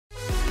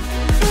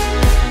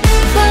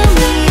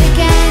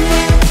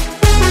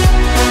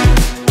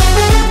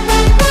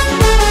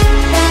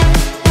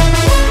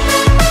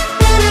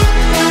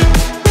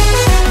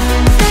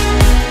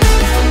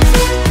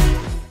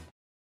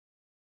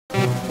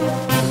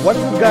What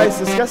is up guys,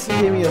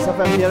 Disgusting Gaming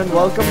SFM here and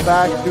welcome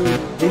back to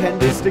the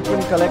Henry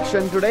Stickmin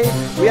Collection. Today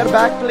we are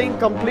back playing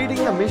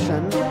Completing the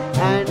Mission,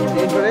 and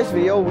in today's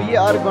video we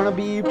are gonna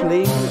be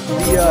playing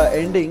the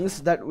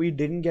endings that we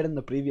didn't get in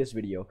the previous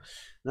video.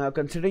 Now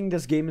considering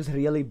this game is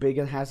really big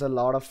and has a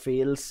lot of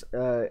fails,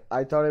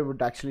 I thought it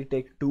would actually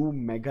take 2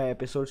 mega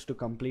episodes to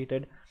complete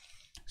it.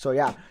 So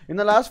yeah, in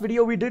the last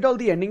video we did all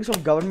the endings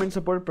of Government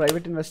Support,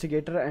 Private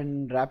Investigator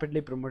and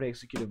Rapidly Promoted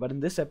Executive, but in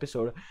this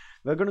episode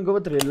we're gonna go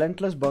with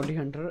Relentless Bounty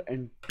Hunter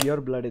and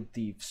Pure Blooded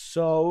Thief.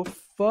 So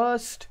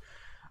first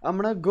I'm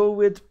gonna go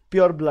with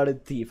Pure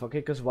Blooded Thief, okay,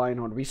 because why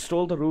not? We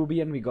stole the ruby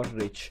and we got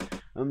rich.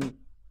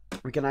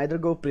 We can either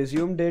go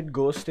Presumed Dead,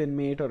 Ghost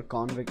Inmate or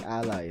Convict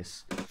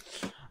Allies.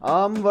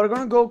 We're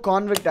gonna go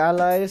Convict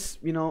Allies,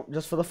 you know,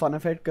 just for the fun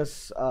of it,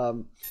 because I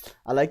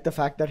like the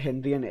fact that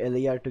Henry and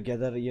Ellie are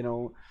together, you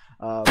know,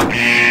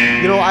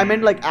 I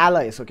meant like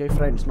allies, okay,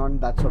 friends, not in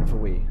that sort of a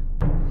way.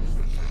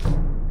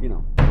 You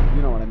know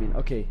what I mean.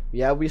 Okay,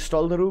 yeah, we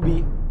stole the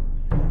ruby.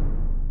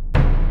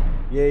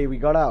 Yay, we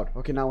got out.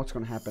 Okay, now what's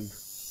gonna happen?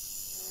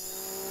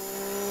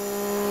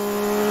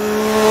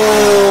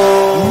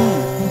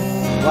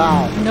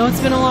 Wow. I know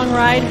it's been a long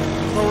ride,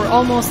 but we're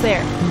almost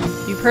there.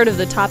 You've heard of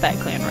the Topat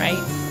clan, right?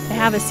 They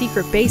have a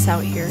secret base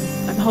out here.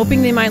 I'm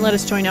hoping they might let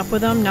us join up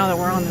with them now that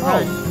we're on the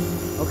run.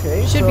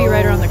 Okay, should be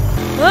right around the...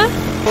 Huh?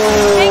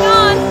 Hang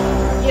on!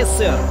 Yes,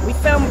 sir. We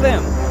found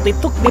them. They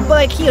took me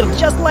back here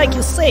just like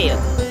you said.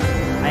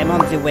 I'm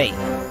on the way.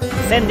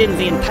 Send in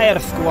the entire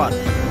squad.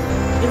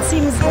 It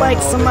seems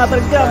like some other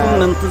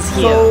government is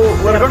here.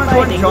 So, we're gonna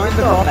go and join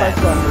the Topat.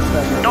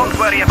 Don't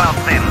worry about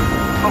them.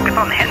 Focus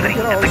on Henry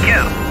and the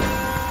girl.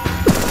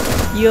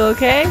 You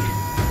okay?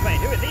 Wait,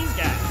 who are these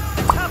guys?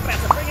 The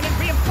Topats are bringing in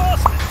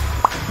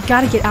reinforcements. We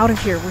gotta get out of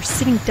here. We're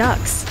sitting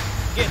ducks.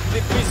 Get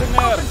the prisoners.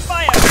 Open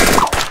fire!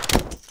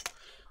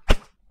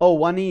 Oh,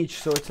 one each,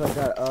 so it's like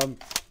a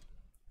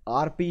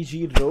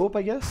RPG rope,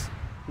 I guess.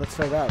 Let's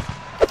try that.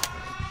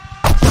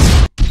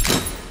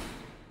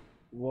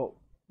 Whoa,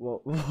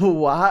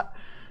 what?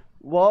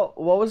 What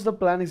was the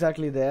plan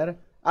exactly there?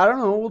 I don't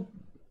know.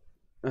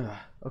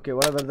 Okay,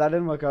 whatever. That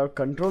didn't work out.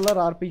 Controller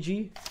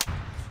RPG.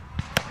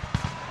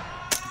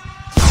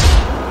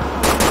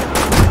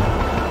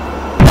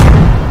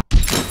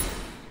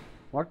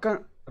 What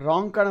kind?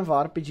 Wrong kind of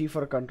RPG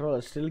for a controller.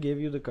 Still gave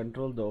you the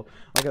control though.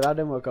 Okay, that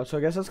didn't work out. So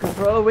I guess it's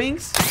controller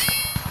wings.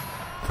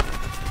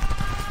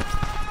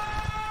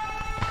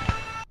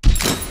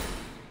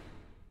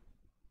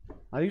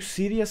 Are you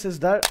serious? Is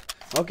that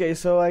okay?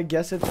 So I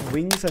guess it's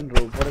wings and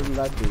rope. What will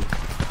that do?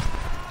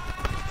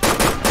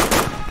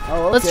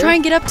 Oh, okay. Let's try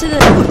and get up to the...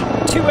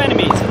 2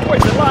 enemies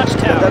towards the launch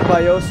tower. That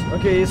bios.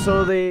 Okay,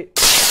 so they...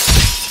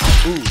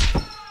 Ooh.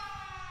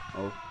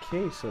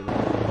 Okay, so they...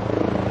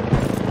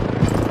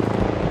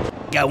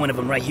 Got one of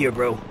them right here,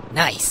 bro.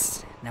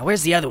 Nice. Now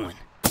where's the other one?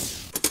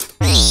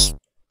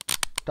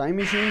 Time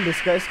machine,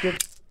 disguise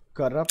kit,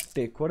 corrupt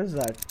take. What is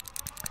that?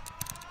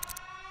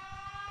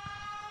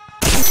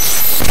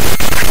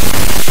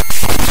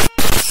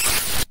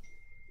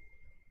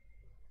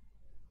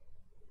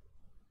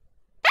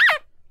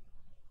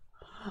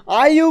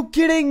 Are you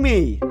kidding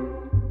me?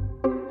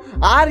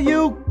 Are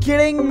you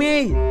kidding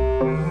me?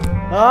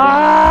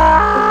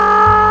 Ah!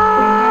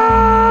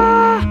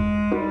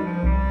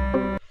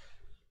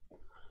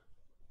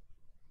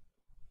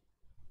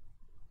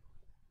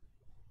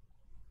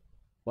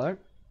 What?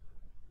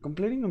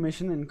 Completing a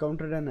mission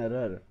encountered an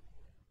error.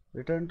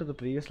 Return to the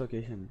previous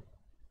location.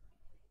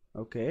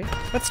 Okay.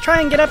 Let's try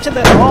and get up to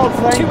the... Oh,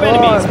 thank 2 God.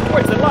 enemies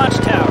towards the launch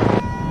tower.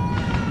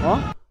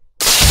 Huh?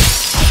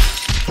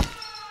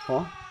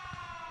 Huh?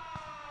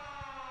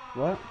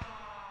 What?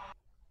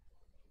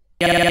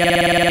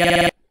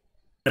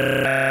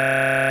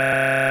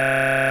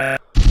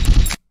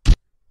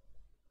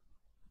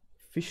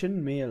 Fish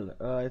and mail.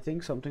 I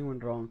think something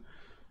went wrong.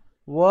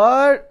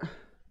 What?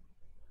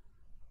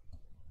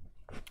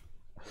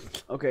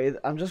 Okay,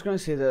 I'm just gonna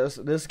say this.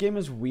 This game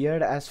is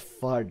weird as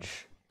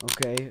fudge.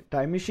 Okay,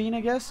 time machine, I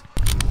guess.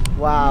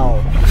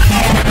 Wow.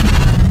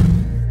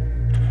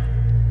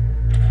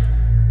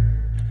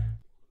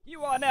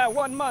 You are now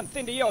 1 month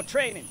into your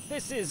training.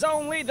 This is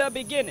only the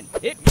beginning.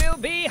 It will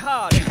be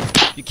harder.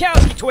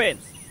 Bukowski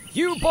twins,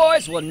 you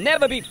boys will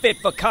never be fit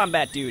for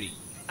combat duty.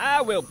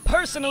 I will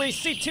personally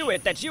see to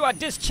it that you are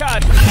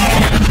discharged.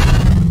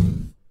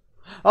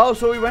 Oh,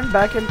 so we went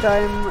back in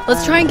time.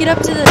 Let's try and get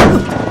up to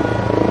the...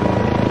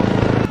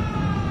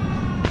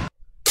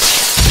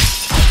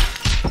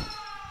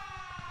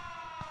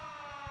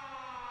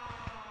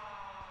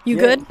 You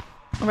Yeah. good?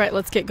 Alright,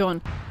 let's get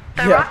going.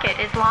 The rocket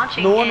is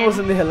launching. No one was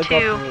in the helicopter.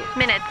 2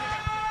 minutes.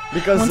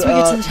 Because Once we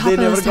get to the top they of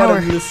never this got tower,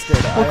 enlisted.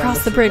 we'll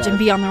cross the bridge and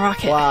be on the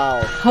rocket.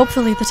 Wow.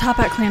 Hopefully the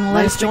Topat clan will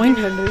let us join.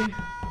 Henry.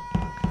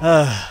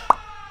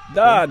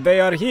 Dad,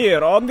 they are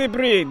here on the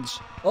bridge.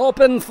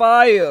 Open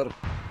fire.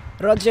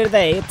 Roger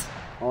that.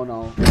 Oh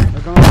no.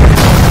 They're gonna...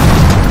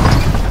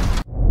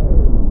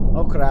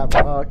 Oh crap.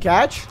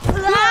 Catch?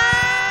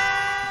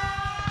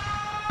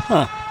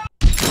 Huh.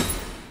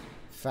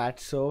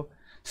 Fatso.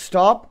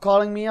 Stop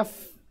calling me a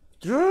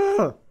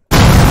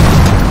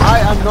I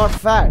am not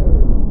fat.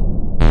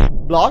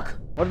 Block?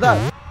 What's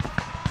that?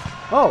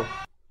 Oh,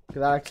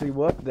 that actually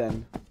worked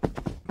then.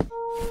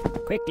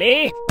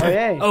 Quickly! Oh,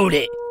 yay. Hold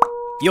it!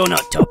 You're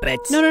not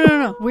Toppets.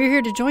 No. We're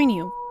here to join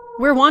you.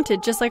 We're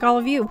wanted, just like all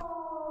of you.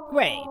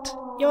 Wait,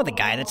 you're the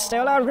guy that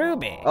stole our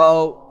ruby.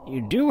 Uh-oh.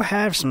 You do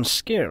have some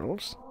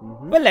skills.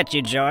 We'll let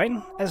you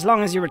join, as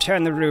long as you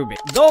return the ruby.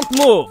 Don't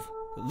move!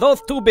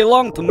 Those two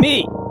belong to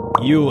me.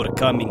 You're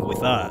coming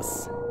with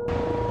us.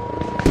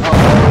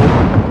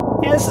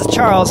 Yeah, this is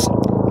Charles.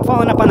 I'm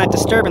following up on that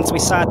disturbance we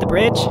saw at the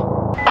bridge.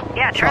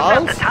 Yeah, turns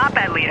out the top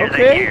ad leaders are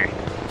Okay. here.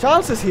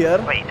 Charles is here.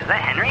 Wait, is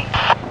that Henry?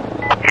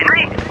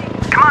 Henry?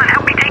 Come on,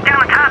 help me take down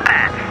the top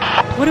ads.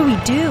 What do we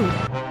do?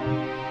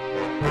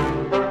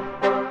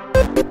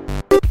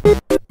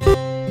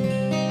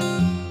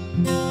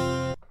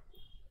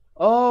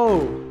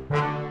 Oh.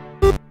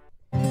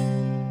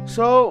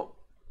 So,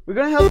 we're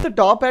gonna help the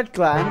Top Hat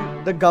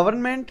clan, the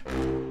government,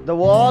 the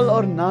wall,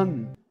 or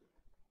none.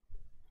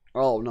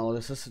 Oh no,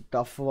 this is a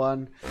tough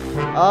one.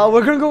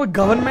 We're gonna go with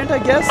government, I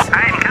guess.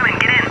 I'm coming,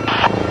 get in.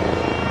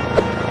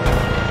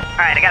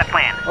 Alright, I got a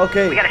plan.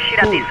 Okay. We gotta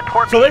shoot out these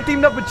support So beams. we're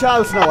teamed up with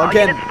Charles now All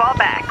again. units fall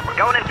back. We're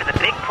going in for the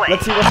big play.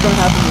 Let's see what's gonna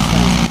happen this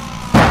time.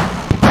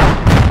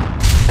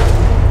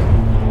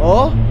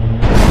 Oh.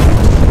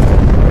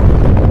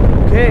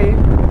 Okay.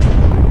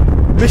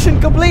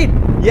 Mission complete.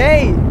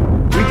 Yay!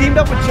 We teamed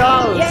up with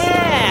Charles.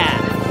 Yeah!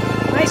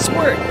 Nice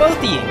work, both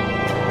of you.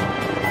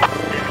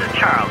 This is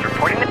Charles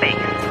reporting the base.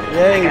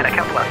 Yay. I got a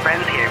couple of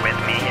friends here with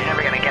me. You're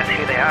never gonna guess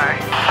who they are.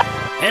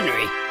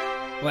 Henry?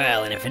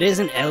 Well, and if it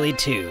isn't Ellie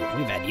too,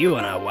 we've had you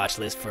on our watch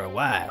list for a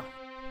while.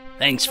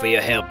 Thanks for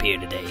your help here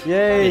today.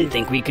 Yay. Didn't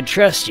think we could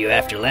trust you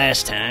after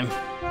last time.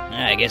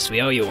 I guess we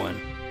owe you one.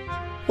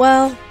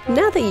 Well,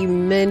 now that you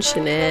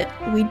mention it,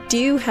 we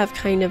do have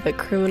kind of a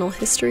criminal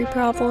history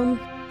problem.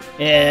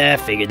 Yeah,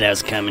 I figured that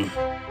was coming.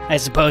 I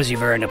suppose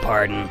you've earned a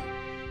pardon.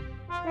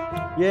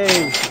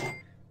 Yay.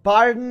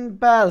 Pardon,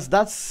 pals.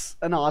 That's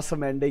an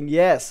awesome ending.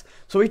 Yes.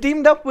 So we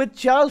teamed up with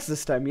Charles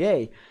this time.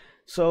 Yay.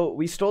 So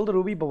we stole the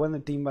ruby, but when the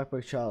team back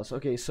with Charles.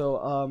 Okay, so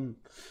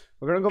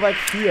we're gonna go back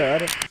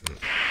here.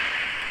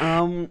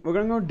 We're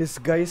gonna go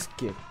disguised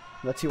kit.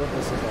 Let's see what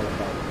this is all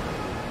about.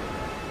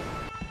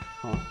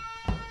 Huh.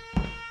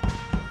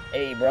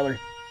 Hey, brother.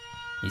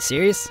 You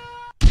serious?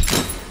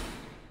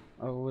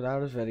 Oh, that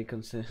was very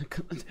concerned.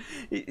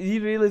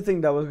 You really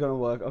think that was gonna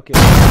work? Okay.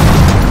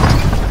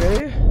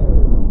 Okay.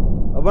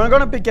 We're not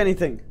gonna pick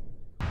anything.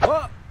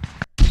 Whoa.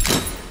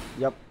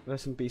 Yep.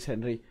 Rest in peace,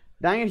 Henry.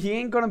 Dang it, he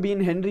ain't gonna be in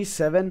Henry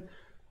 7.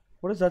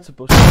 What is that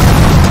supposed to be?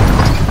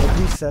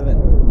 Henry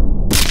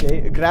 7.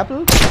 Okay,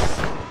 grapple.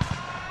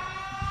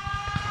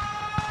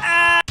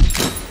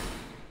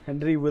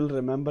 Henry will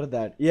remember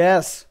that.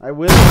 Yes, I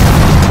will.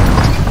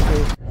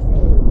 Okay.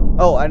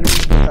 Oh, and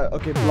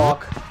okay,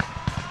 block.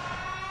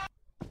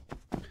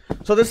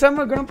 So this time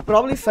we're gonna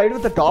probably side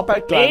with the Top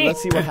Hat clan.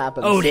 Let's see what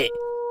happens. Hold it.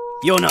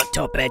 You're not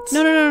Toppets.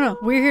 No.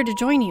 We're here to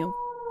join you.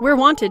 We're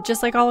wanted,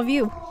 just like all of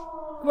you.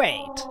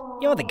 Wait,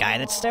 you're the guy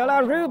that stole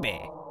our ruby.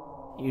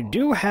 You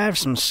do have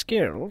some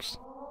skills.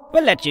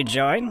 We'll let you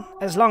join,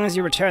 as long as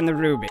you return the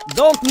ruby.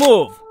 Don't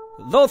move!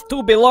 Those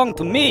two belong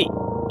to me.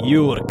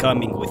 You're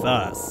coming with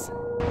us.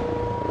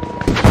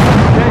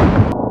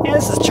 Yeah,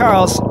 this is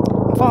Charles.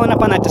 I'm following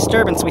up on that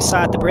disturbance we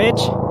saw at the bridge.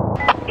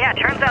 Yeah,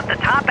 turns out the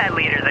top ad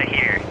leaders are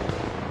here.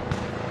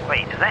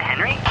 Wait, is that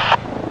Henry?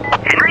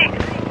 Henry?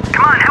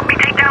 Come on, help me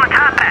take down the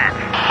top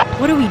ads.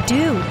 What do we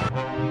do?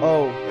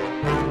 Oh.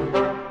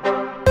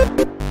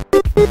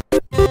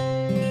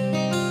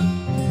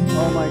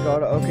 Oh my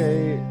god,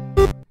 okay.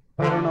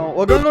 I don't know.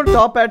 We're gonna go to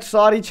Top Hat.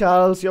 Sorry,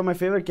 Charles. You're my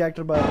favorite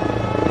character, but...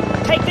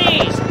 Take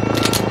these!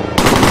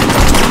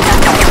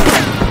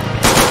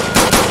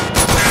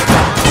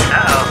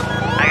 Uh-oh.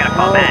 I gotta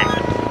fall back.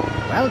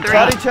 Well,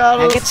 Sorry,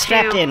 Charles. Now get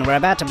strapped in. We're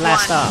about to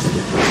blast off.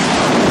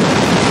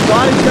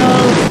 Sorry,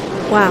 Charles.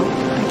 Wow, I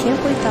can't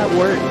believe that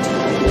worked.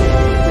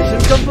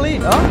 Mission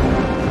complete, huh?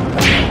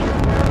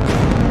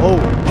 Oh,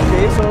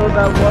 okay, so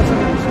that wasn't...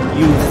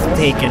 You've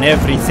taken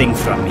everything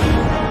from me.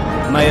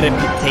 My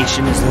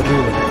reputation is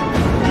ruined.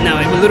 Now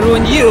I will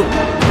ruin you!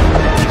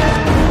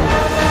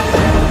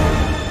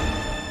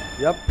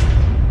 Yep,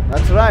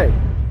 that's right.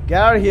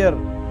 Get out of here.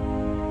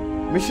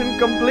 Mission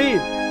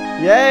complete.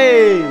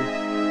 Yay!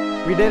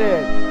 We did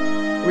it.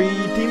 We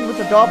teamed with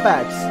the Top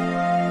Hats.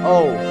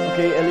 Oh,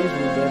 okay, Ellie's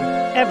wounded.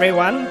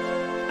 Everyone,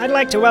 I'd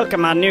like to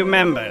welcome our new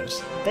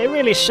members. They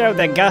really showed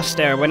their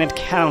gusto when it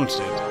counted.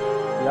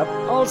 Yep.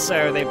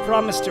 Also, they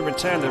promised to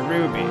return the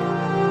ruby.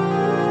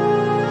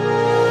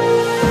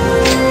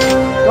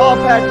 Top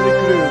Hat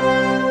recruit.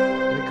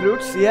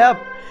 Recruits, yep.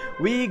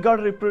 We got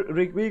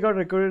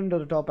recruited into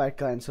the Top Hat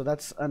clan, so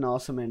that's an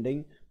awesome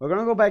ending. We're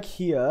gonna go back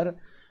here,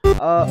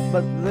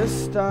 but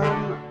this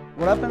time,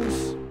 what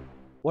happens?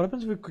 What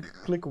happens if we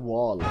click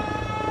wall?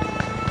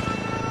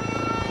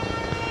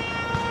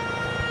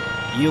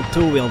 You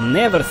two will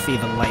never see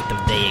the light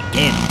of day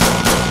again.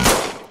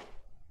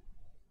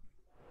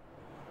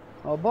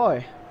 Oh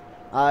boy,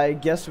 I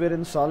guess we're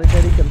in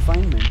solitary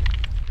confinement.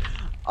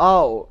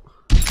 Oh,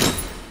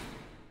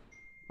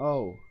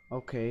 Oh,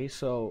 okay.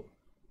 So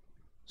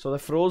they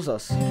froze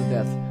us to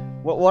death.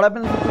 What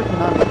happened if we click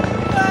none?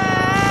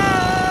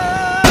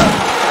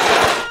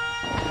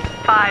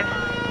 5,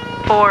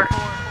 4,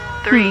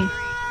 3,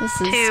 This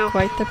is 2,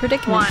 quite the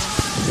predicament. 1.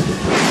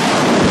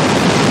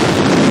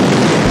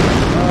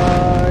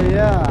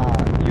 Yeah.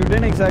 You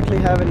didn't exactly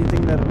have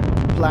anything that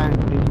planned,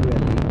 did you,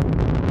 Ellie?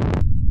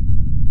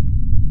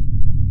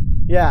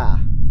 Yeah.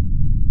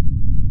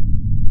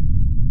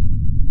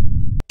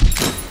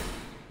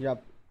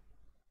 Yep.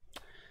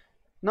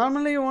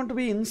 Normally you want to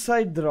be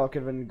inside the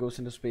rocket when it goes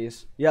into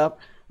space. Yep.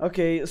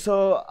 Okay,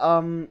 so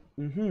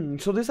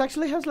so this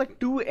actually has like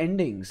 2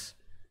 endings.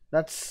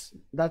 That's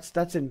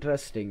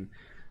interesting.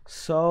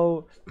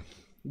 So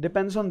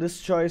depends on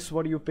this choice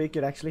what you pick.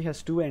 It actually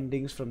has 2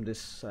 endings from this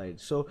side.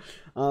 So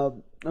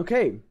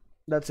okay,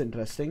 that's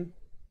interesting.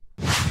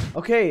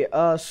 Okay,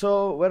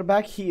 so we're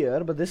back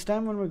here, but this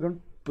time when we're going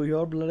to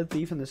pure blooded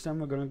thief, and this time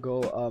we're gonna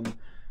go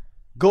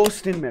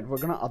ghost inmate. We're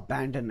gonna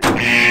abandon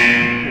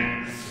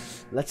it.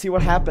 Let's see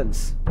what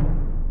happens.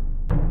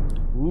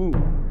 Ooh,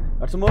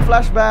 got some more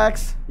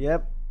flashbacks.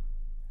 Yep.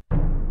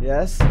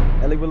 Yes,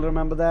 Ellie will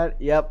remember that.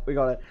 Yep, we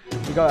got it.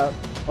 We got it.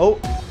 Oh,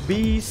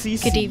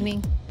 BCC. Good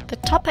evening. The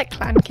Toppat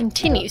clan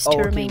continues to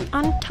remain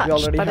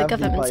untouched by the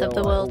governments of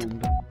the world.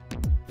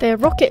 Their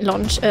rocket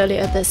launch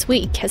earlier this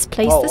week has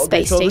placed the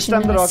space station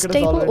in a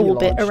stable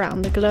orbit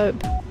around the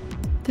globe.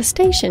 The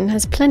station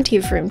has plenty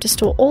of room to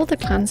store all the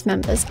clan's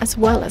members as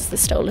well as the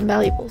stolen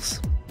valuables.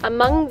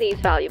 Among these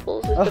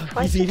valuables is the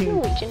priceless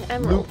Norwegian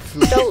emerald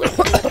stolen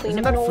from the Queen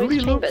of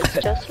Norway's chambers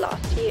just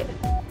last year.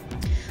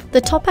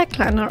 The Toppat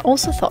clan are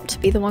also thought to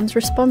be the ones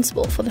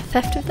responsible for the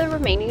theft of the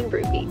Romanian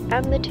ruby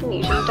and the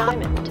Tunisian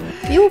diamond.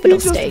 The orbital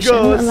station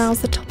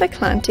allows the Toppat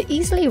clan to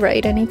easily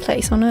raid any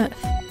place on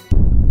Earth.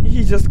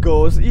 He just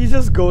goes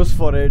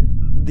for it.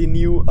 The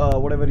new,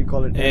 whatever you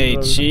call it. Hey,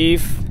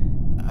 Chief.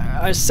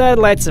 Our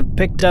satellites have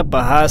picked up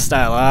a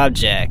hostile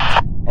object.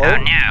 Oh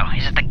no,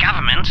 is it the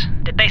government?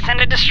 Did they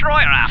send a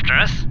destroyer after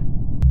us?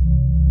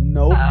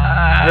 Nope.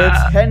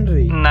 It's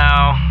Henry.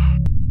 No.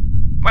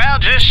 Well,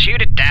 just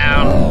shoot it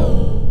down.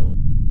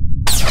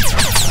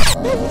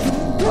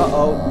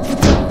 Uh-oh.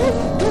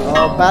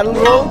 Battle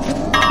roll?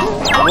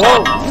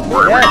 Whoa.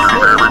 Yes.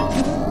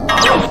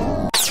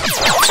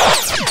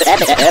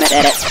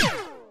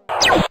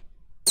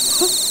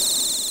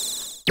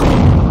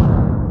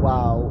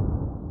 Wow.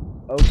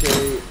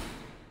 Okay.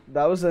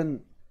 That was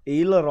an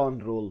aileron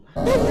roll.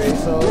 Okay,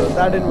 so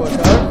that didn't work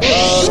out.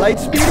 Light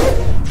speed.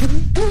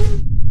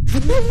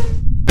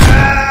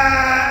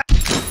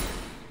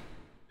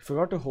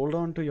 Forgot to hold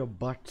on to your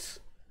butts.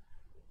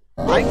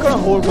 I ain't gonna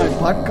hold my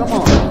butt, come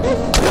on.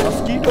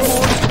 Mosquito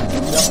mode.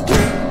 Yep.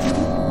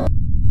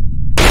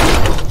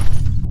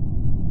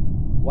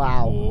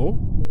 Wow.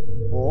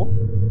 Oh?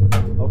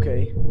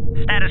 Okay.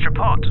 Status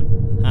report.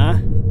 Huh?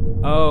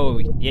 Oh,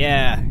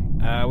 yeah.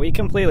 We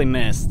completely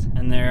missed.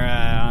 And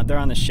they're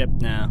on the ship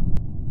now.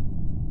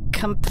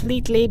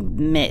 Completely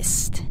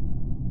missed.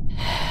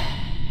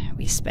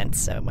 We spent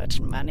so much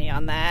money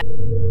on that.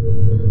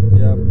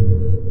 Yep.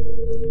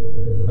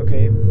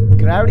 Okay.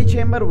 Gravity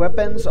chamber,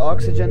 weapons,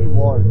 oxygen,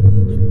 vault.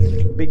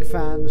 Big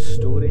fan,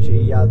 storage.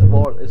 Yeah, the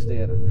vault is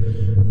there.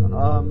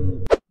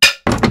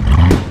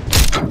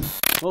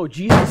 Oh,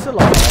 Jesus, a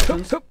lot of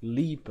options.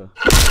 Leap.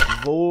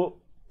 Pole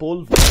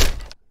vault.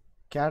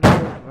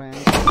 Catapult rank.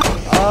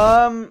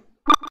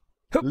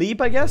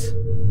 Leap, I guess?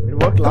 It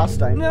worked last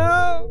time.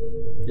 No!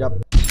 Yep.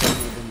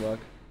 Definitely didn't work.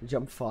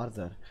 Jump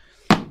farther.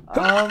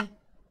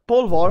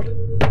 Pole vault.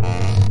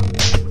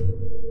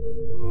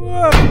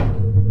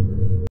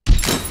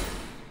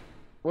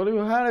 Well,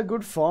 you had a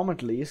good form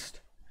at least.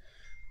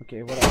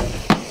 Okay, whatever.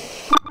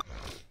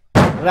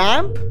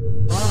 Ramp?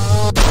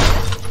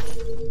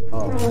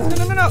 Oh.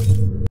 No.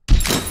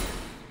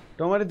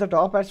 Don't worry, the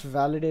top hats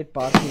validate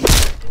parking.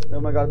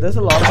 Oh my god, there's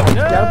a lot of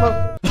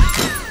careful.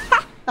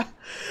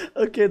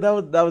 Okay,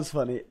 that was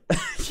funny.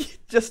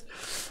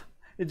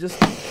 It just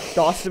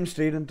tossed him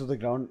straight into the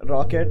ground.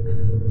 Rocket.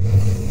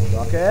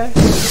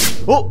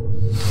 Oh!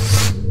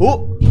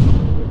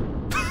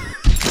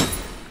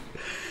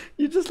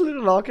 You just lit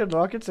a rocket.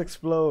 Rockets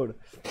explode.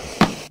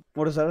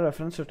 What is that, a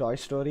reference to Toy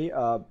Story?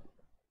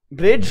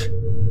 Bridge.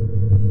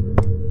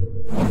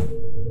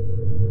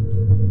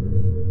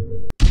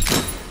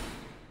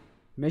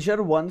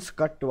 Measure once,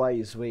 cut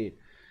twice. Wait.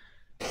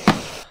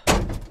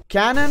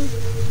 Cannon.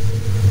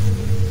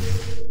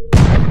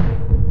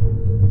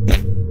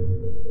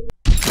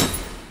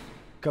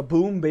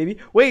 Kaboom, baby.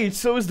 Wait,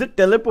 so is the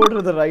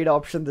teleporter the right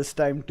option this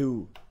time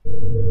too?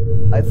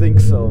 I think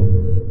so.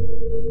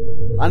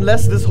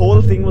 Unless this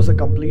whole thing was a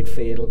complete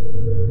fail.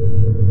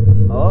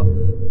 Oh.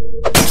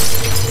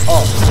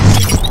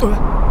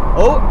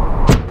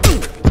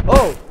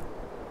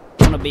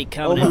 Wanna be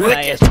coming in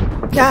fast.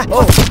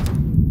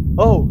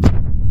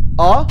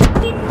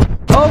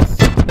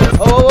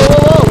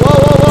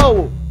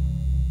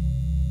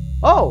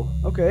 Oh,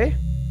 okay.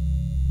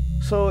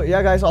 So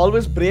yeah, guys,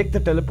 always break the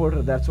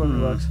teleporter. That's what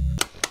works.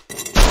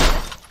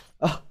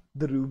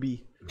 The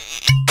ruby.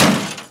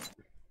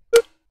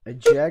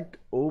 Eject,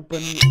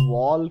 open,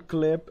 wall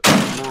clip,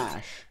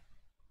 smash.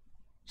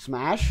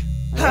 Smash?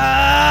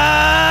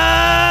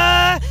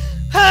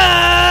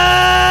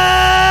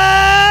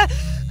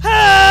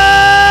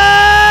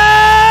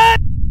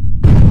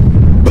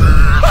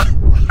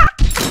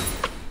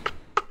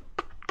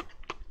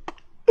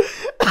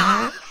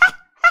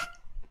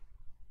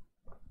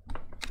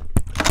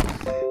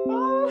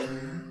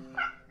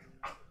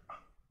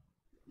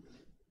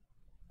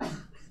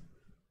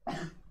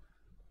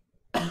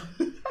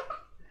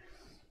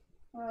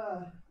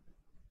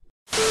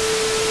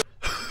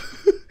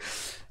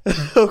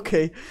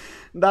 Okay,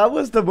 that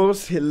was the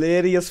most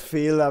hilarious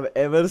fail I've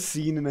ever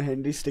seen in a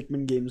Henry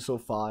Stickmin game so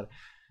far.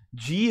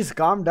 Jeez,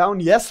 calm down.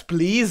 Yes,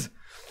 please.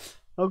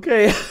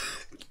 Okay.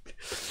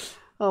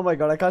 Oh my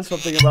god, I can't stop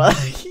thinking about it.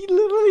 He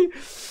literally...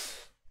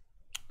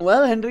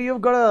 Well, Henry,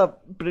 you've got a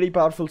pretty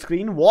powerful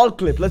screen. Wall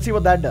clip. Let's see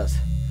what that does.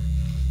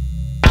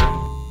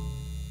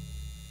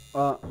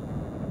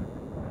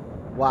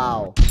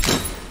 Wow.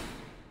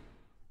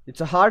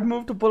 It's a hard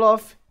move to pull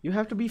off. You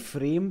have to be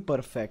frame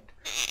perfect.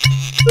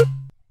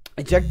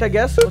 Eject, I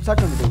guess? What's that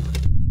gonna do?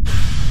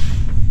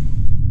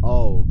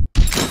 Oh.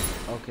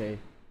 Okay.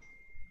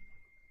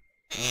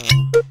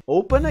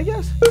 Open, I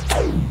guess?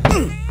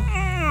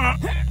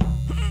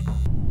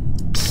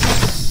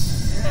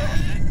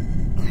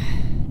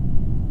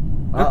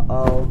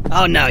 Uh-oh.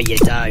 Oh, no, you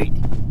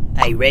don't.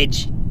 Hey, Reg.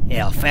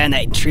 Yeah, I found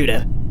that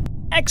intruder.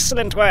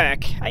 Excellent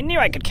work. I knew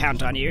I could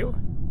count on you.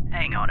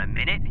 Hang on a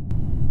minute.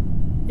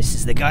 This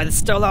is the guy that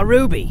stole our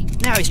ruby.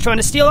 Now he's trying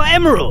to steal our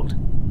emerald.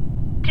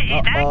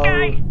 Is that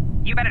guy?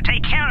 You better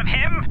take care of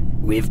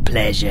him. With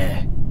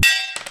pleasure.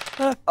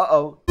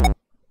 Uh-oh.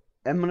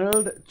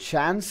 Emerald,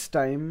 chance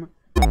time,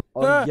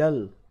 or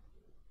yell.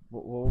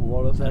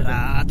 What was that?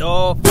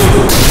 Rado.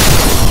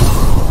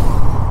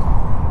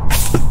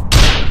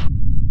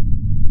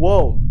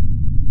 Whoa.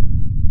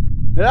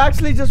 Did it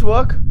actually just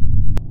work?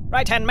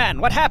 Right-hand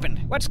man, what happened?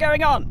 What's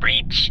going on?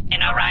 Breach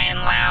in Orion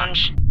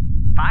Lounge.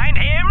 Find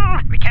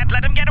him! We can't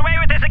let him get away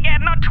with this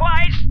again, not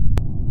twice!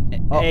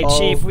 Hey,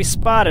 Chief, we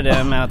spotted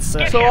him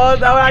outside. So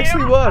that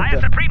actually worked. I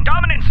have supreme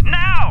dominance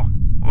now!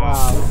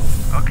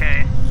 Wow.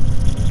 Okay.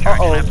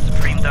 Charging up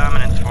supreme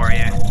dominance for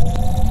you.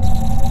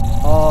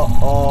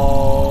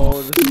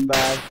 Uh-oh, this is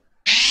bad.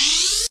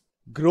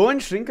 Grow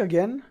and shrink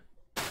again?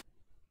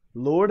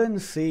 Load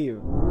and save.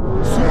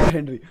 Super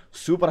Henry.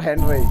 Super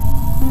Henry.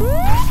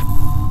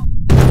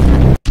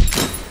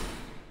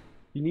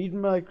 You need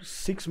like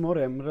 6 more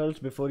emeralds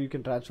before you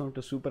can transform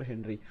to Super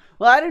Henry.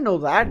 Well, I didn't know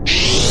that.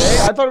 Okay,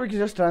 I thought we could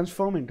just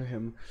transform into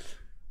him.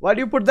 Why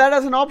do you put that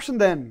as an option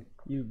then?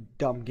 You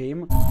dumb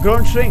game. Grow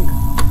and shrink.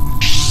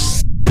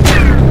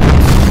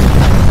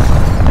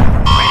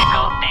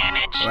 Critical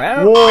damage.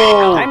 Well,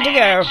 whoa! time to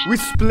go. We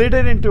split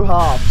it into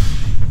half.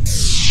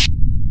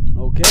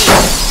 Okay.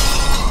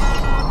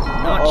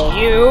 Not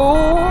you!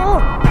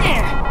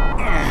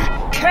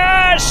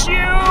 Curse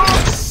you!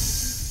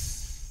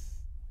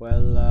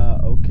 Well,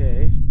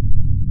 okay.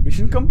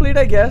 Mission complete,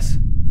 I guess.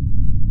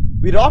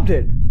 We robbed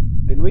it,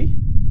 didn't we?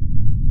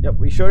 Yep,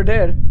 we sure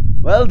did.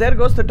 Well, there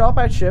goes the Top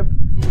Hat ship.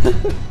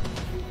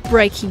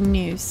 Breaking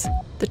news.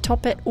 The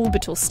Topet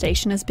orbital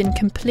station has been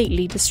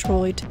completely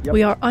destroyed. Yep.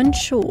 We are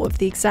unsure of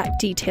the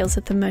exact details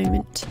at the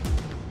moment.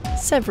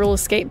 Several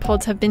escape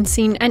pods have been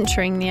seen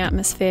entering the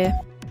atmosphere.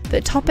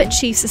 The Topet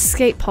Chief's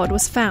escape pod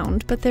was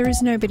found, but there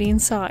is nobody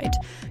inside.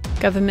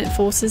 Government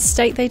forces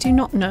state they do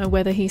not know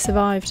whether he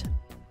survived.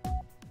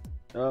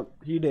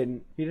 He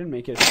didn't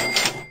make it.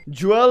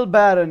 Jewel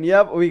Baron.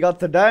 Yep, we got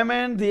the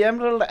diamond, the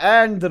emerald,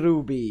 and the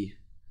ruby.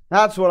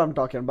 That's what I'm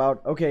talking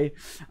about. Okay,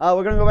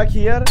 we're gonna go back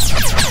here.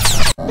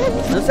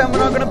 This time we're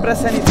not gonna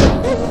press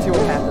anything. Let's see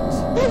what happens.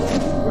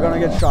 We're gonna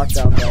get shot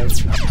down,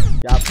 guys.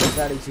 Yeah, that's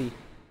that easy.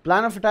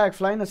 Plan of attack: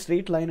 fly in a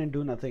straight line and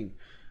do nothing.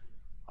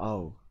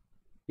 Oh,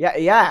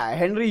 yeah.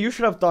 Henry, you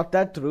should have thought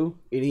that through,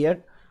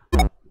 idiot.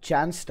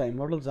 Chance time.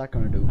 What is that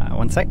gonna do?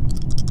 1 sec.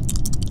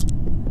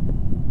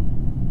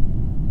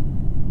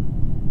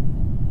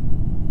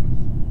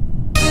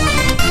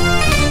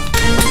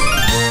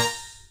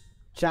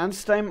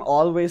 Chance time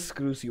always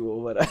screws you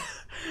over.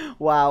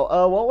 Wow.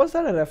 What was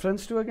that a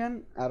reference to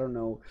again? I don't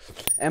know.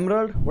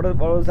 Emerald? What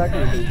was that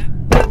gonna do?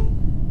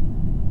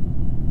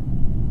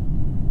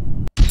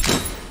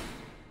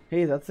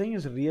 Hey, that thing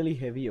is really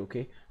heavy,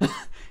 okay?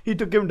 He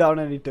took him down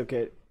and he took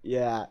it.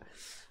 Yeah.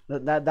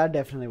 That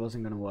definitely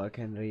wasn't gonna work,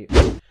 Henry.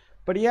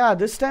 But yeah,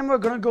 this time we're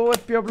gonna go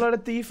with Pure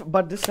Blooded Thief,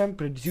 but this time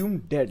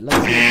presumed dead. Let's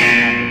see what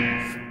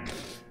happens.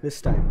 This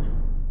time.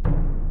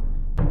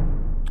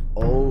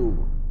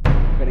 Oh.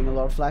 Getting a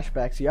lot of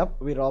flashbacks. Yep,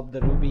 we robbed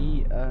the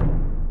ruby.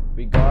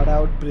 We got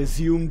out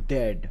presumed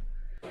dead.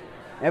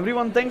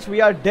 Everyone thinks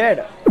we are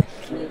dead.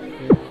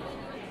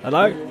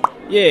 Hello?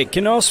 Yeah,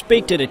 can I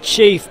speak to the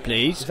chief,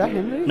 please? Is that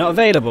Henry? Not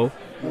available?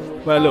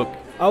 Well, look,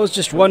 I was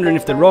just wondering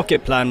if the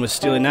rocket plan was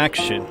still in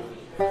action.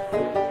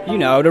 You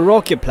know, the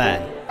rocket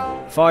plan.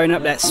 Firing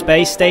up that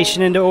space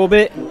station into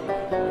orbit.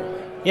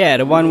 Yeah,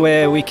 the one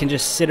where we can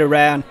just sit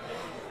around.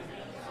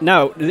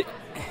 No.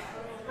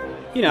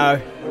 You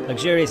know,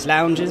 luxurious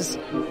lounges,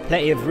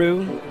 plenty of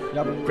room,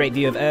 great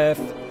view of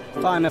Earth,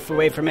 far enough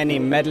away from any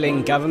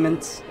meddling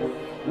governments.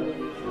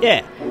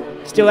 Yeah,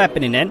 still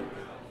happening then.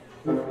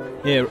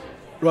 Yeah,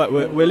 right,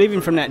 we're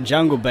leaving from that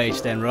jungle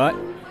base then, right?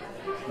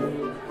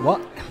 What?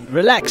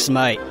 Relax,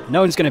 mate. No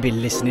one's going to be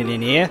listening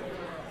in here.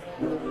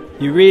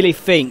 You really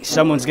think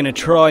someone's going to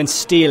try and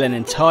steal an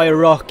entire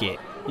rocket?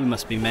 You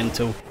must be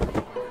mental.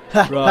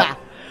 Right.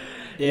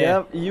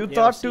 Yeah, you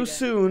thought too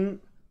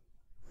soon.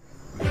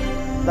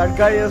 That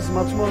guy is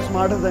much more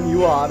smarter than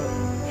you are.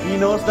 He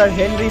knows that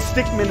Henry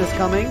Stickmin is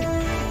coming.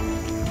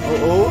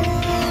 Oh.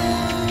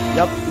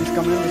 Yup, he's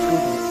coming in the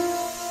scooter.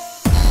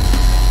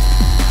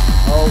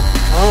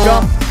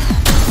 Jump!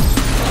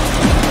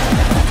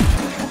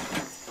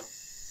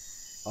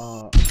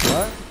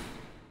 What?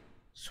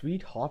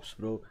 Sweet hops,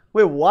 bro.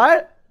 Wait,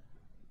 what?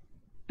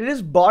 Did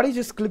his body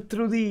just clip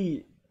through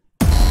the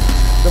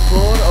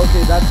floor?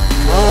 Okay, that's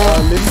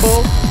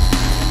limbo.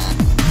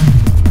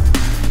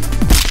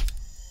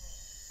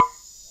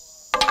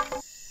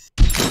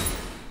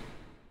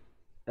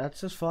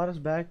 That's as far as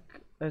back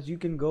as you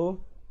can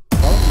go.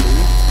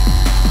 Probably.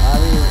 I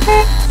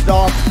mean,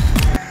 stop.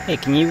 Hey,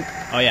 can you...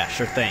 Oh yeah,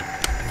 sure thing.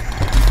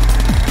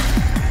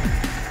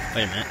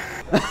 Wait a minute.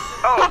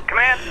 Oh,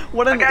 Command!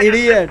 What an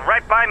idiot!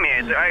 Right by me.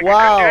 I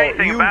Wow, couldn't do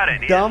anything you about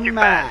it. dumb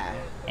man.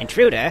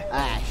 Intruder?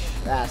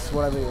 Ash,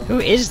 whatever you want. Who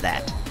is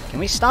that? Can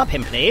we stop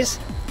him, please?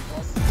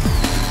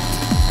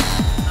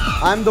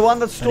 I'm the one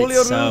that stole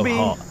your ruby.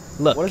 Hot.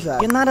 Look, what is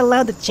that? you're not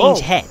allowed to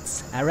change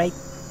heads, alright?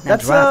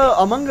 That's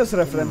Among Us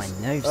reference.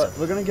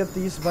 We're gonna get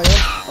these by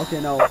us. Okay,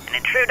 now. An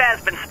intruder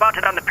has been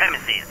spotted on the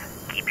premises.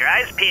 Keep your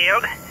eyes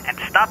peeled and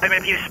stop him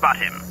if you spot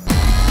him.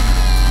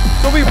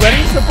 So we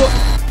weren't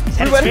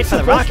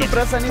supposed to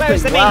press anything.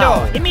 Close the main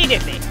door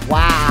immediately.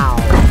 Wow.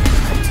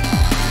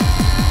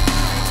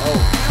 Oh,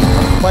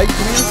 bike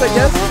wheels, I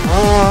guess.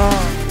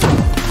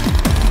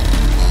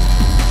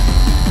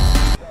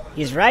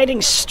 He's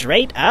riding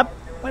straight up?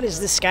 What is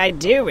this guy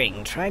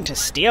doing? Trying to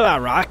steal our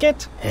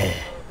rocket?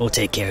 We'll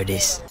take care of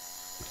this.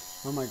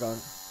 Oh my god.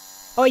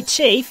 Oi,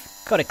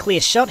 Chief. Got a clear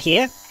shot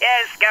here.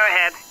 Yes, go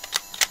ahead.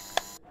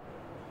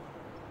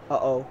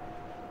 Uh-oh.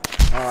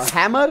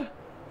 Hammer?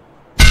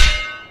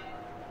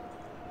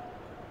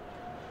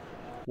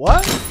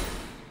 What?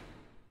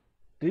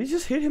 Did he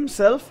just hit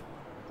himself?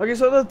 Okay,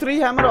 so the 3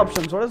 hammer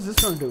options. What is this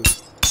gonna do?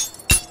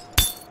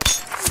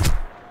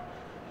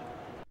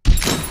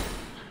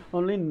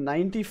 Only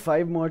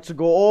 95 more to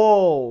go.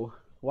 Oh,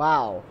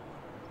 wow.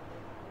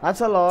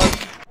 That's a lot.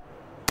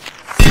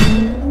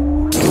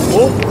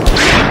 Oh.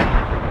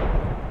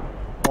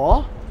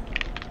 Oh.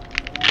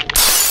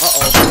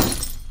 Uh-oh.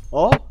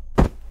 Oh.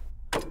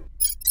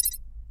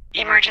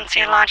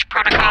 Emergency launch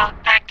protocol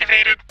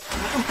activated.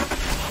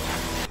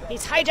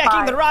 He's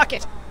hijacking the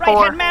rocket.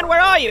 Right-hand man, where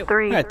are you?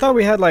 3. I thought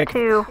we had like...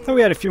 Two, I thought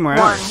we had a few more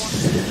hours.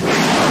 Too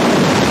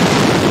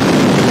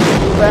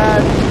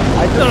bad.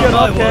 I took your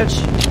rocket.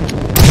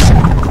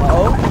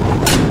 Uh-oh.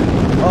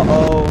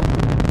 Uh-oh.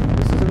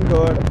 This isn't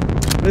good.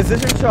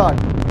 Precision shot.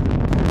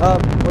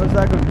 What is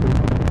that going to do?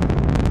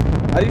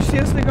 Are you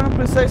seriously going to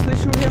precisely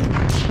shoot him?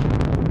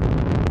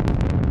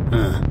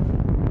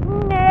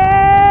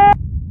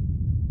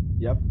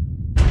 Yep.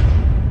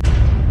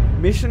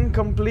 Mission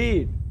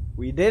complete.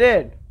 We did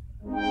it.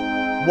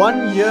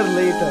 1 year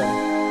later.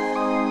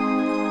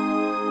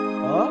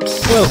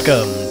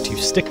 Welcome to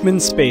Stickmin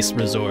Space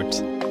Resort.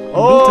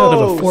 Built out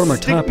of a former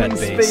Toppat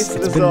base,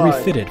 it's been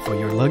refitted for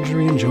your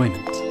luxury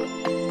enjoyment.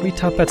 We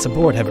Toppats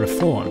aboard have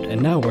reformed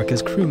and now work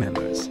as crew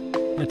members.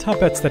 The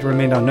Toppats that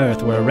remained on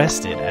Earth were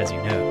arrested, as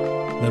you know.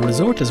 The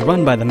resort is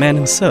run by the man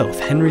himself,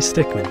 Henry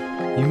Stickmin.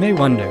 You may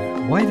wonder,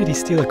 why did he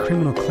steal a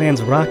criminal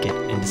clan's rocket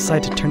and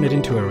decide to turn it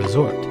into a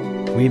resort?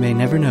 We may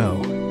never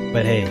know,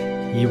 but hey,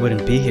 you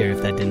wouldn't be here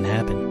if that didn't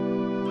happen.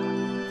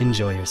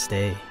 Enjoy your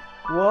stay.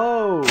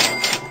 Whoa!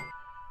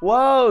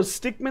 Whoa!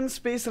 Stickmin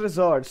Space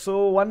Resort.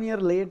 So 1 year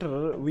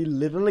later, we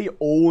literally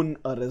own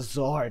a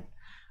resort.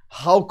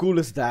 How cool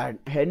is that?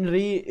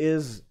 Henry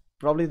is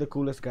probably the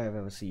coolest guy I've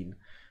ever seen.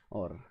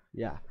 Or,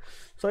 yeah.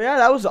 So yeah,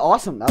 that was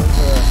awesome. That was,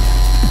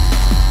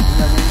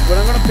 we're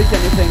not gonna pick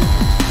anything.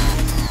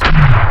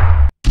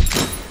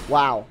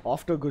 Wow,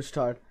 off to a good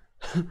start.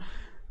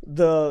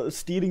 The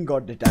steering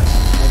got detached.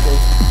 Okay.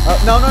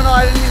 No,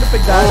 I didn't mean to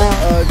pick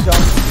that.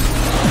 Jump.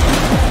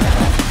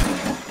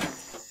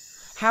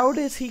 How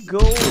does he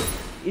go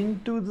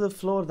into the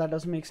floor? That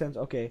doesn't make sense.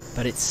 Okay.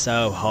 But it's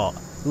so hot.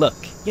 Look,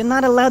 you're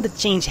not allowed to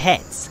change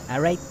heads,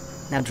 alright?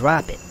 Now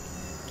drop it.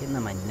 Getting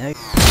on my nerves.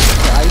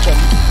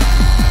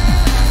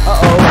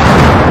 Uh-oh.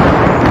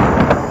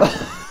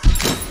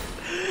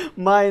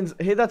 Mines.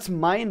 Hey, that's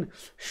mine.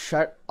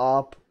 Shut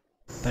up.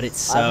 But it's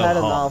so I've had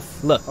hot.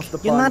 enough. Look, of the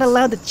you're not puns.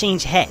 allowed to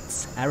change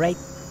heads, alright?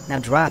 Now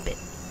drop it.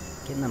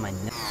 Getting on my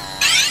nerves.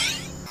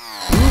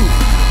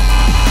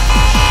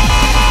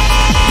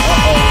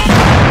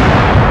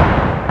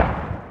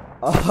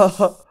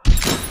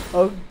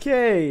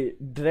 Okay,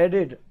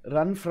 dreaded.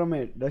 Run from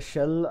it. The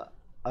shell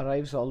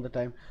arrives all the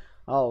time.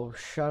 Oh,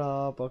 shut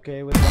up.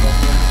 Okay, with the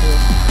references.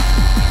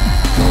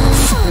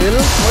 Drill?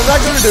 What's that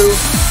gonna do?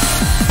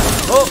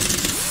 Oh!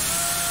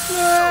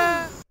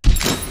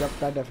 Yep,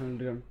 that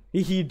definitely done.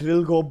 He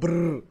drill go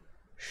brrr.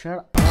 Shut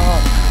up.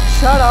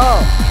 Shut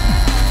up!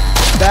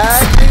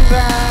 Battering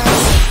ram!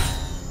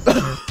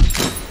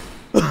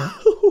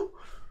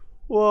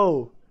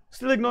 Whoa.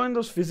 Still ignoring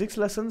those physics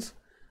lessons?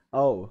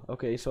 Oh,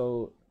 okay,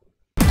 so...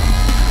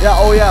 Yeah,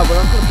 oh yeah, but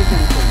I'm not gonna pick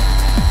anything.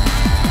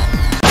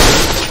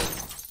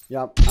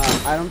 Yep,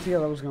 I don't think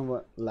that was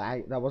gonna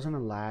lag. That wasn't a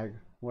lag.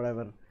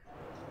 Whatever.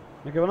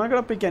 Okay, we're not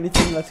gonna pick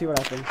anything. Let's see what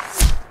happens.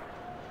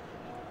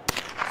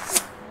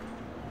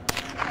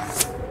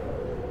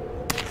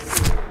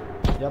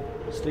 Yep,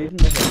 straight in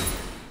the head.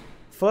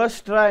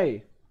 First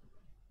try.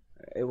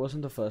 It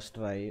wasn't the first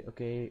try.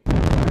 Okay.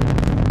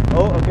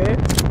 Oh, okay.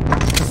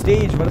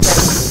 Stage. What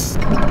is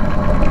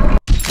that?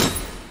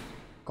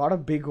 Got a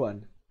big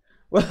one.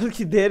 Well,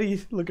 there he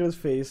is. Look at his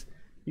face.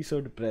 He's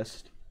so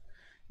depressed.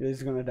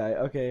 He's gonna die.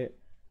 Okay.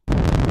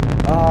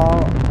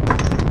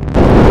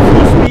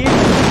 Speed.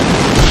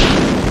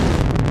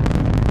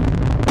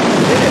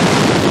 Did it.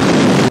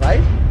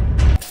 Right?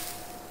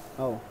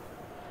 Oh.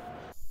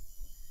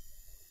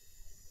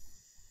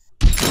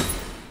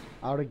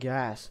 Out of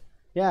gas.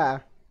 Yeah.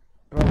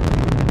 Probably.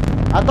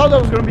 I thought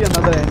that was gonna be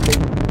another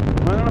ending.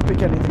 I'm not gonna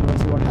pick anything.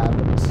 Let's see what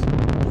happens.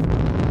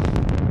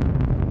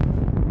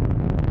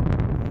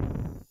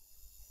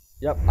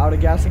 Yep, out of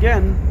gas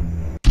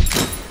again.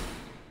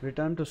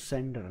 Return to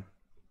sender.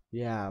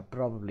 Yeah,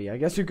 probably. I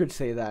guess you could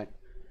say that.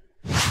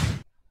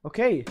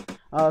 Okay,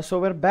 so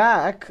we're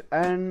back,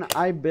 and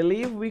I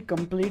believe we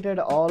completed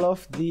all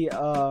of the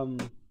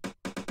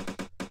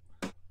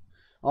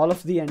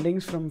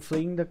endings from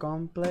fleeing the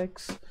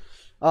complex.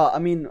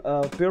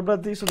 Pure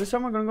Blood 3. So this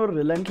time we're gonna go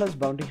Relentless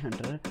Bounty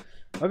Hunter.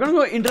 We're gonna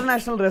go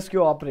International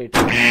Rescue Operator.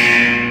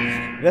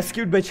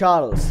 Rescued by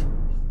Charles.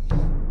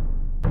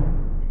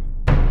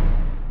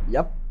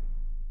 Yep.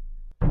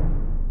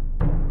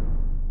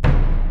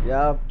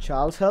 Yep,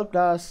 Charles helped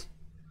us.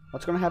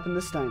 What's gonna happen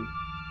this time?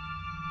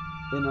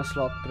 Inner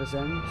Slot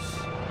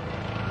presents.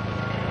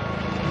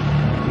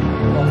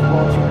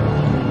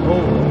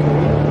 Oh,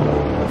 okay.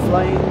 We're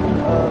flying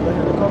the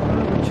helicopter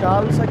with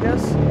Charles, I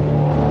guess.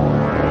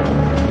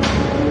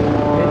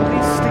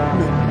 Henry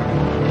Stickmin.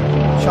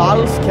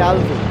 Charles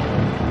Calvin.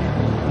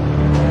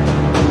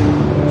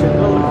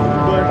 General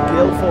Hubert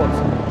Galeforth.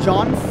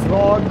 John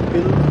Frog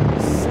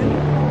Wilson.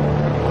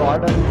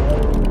 Gordon.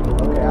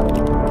 Okay,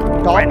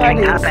 We're entering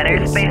top at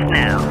airspace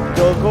now.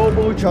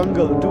 Dogobo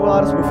Jungle, 2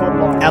 hours before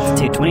launch.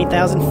 Altitude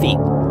 20,000 feet.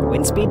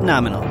 Wind speed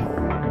nominal.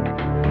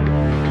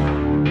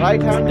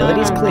 Right hand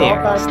Visibility's man, clear.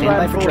 top Stand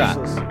by for drop.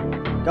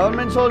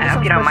 Government soldiers I hope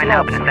and you don't mind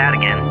special helping us out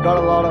again. Got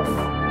a lot of...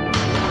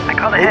 I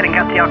called ahead and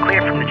got the all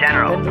clear from the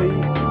general. Henry.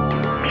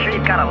 I'm sure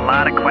you've got a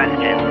lot of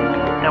questions.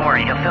 Don't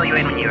worry, he'll fill you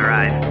in when you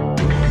arrive.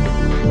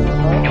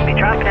 You'll be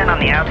dropping in on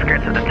the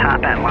outskirts of the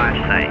top at launch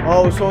site.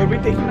 Oh, so we'll be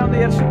taking down the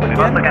airship again? We've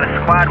also got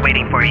a squad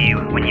waiting for you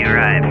when you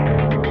arrive.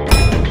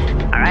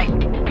 Alright,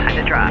 time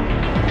to drop.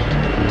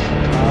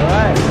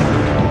 Alright,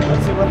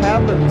 let's see what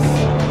happens.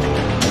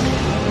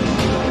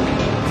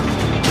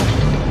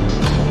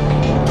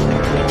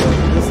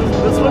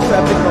 This looks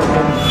epic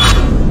already.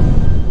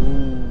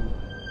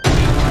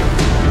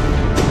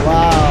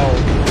 Wow.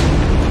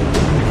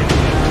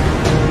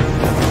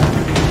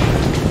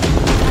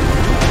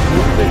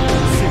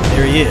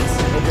 There he is.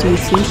 Do you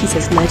think he's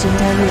as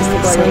legendary as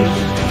they say?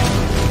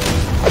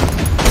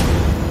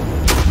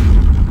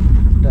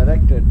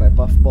 Directed by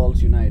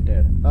Puffballs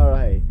United.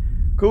 Alright,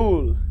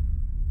 cool.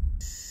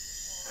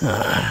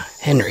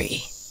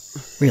 Henry.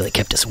 Really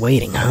kept us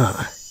waiting,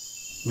 huh?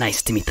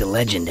 Nice to meet the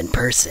legend in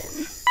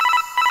person.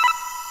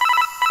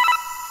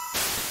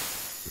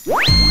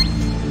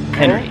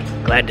 Henry,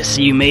 glad to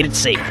see you made it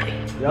safely.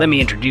 Let me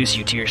introduce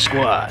you to your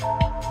squad.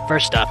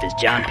 First off is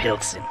John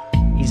Pilson.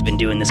 He's been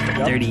doing this for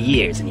 30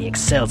 years and he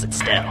excels at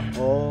stealth.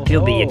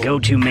 He'll be your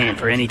go-to man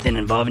for anything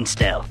involving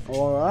stealth.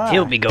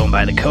 He'll be going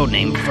by the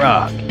codename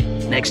Frog.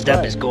 Next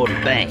up is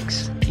Gordon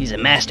Banks. He's a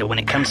master when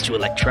it comes to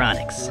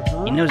electronics.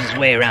 He knows his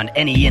way around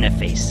any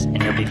interface,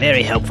 and he'll be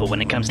very helpful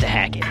when it comes to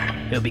hacking.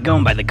 He'll be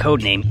going by the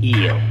codename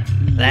Eel.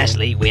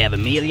 Lastly, we have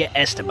Amelia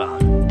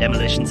Esteban,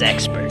 demolitions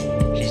expert.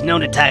 She's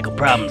known to tackle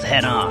problems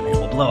head-on and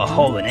will blow a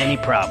hole in any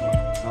problem.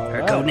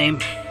 Her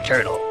codename?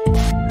 Turtle.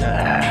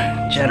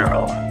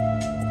 General.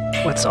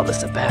 What's all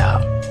this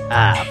about?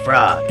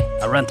 Frog.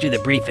 I'll run through the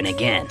briefing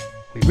again.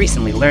 We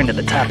recently learned of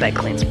the Toppat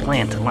clan's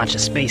plan to launch a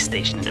space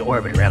station into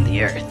orbit around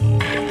the Earth.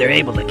 If they're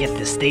able to get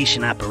this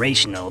station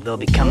operational, they'll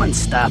become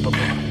unstoppable.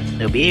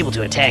 They'll be able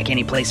to attack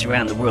any place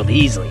around the world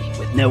easily,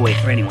 with no way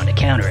for anyone to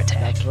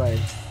counterattack. That's right.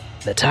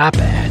 The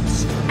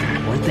Toppats,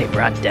 weren't they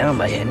brought down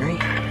by Henry?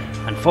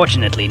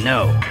 Unfortunately,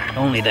 no.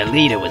 Only their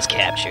leader was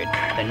captured.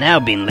 They're now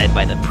being led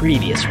by the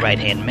previous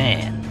right-hand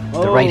man.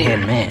 The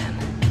right-hand man?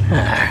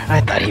 I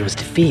thought he was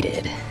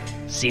defeated.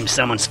 Seems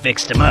someone's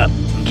fixed him up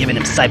and given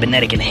him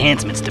cybernetic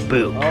enhancements to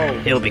boot.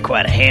 He'll be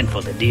quite a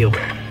handful to deal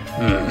with.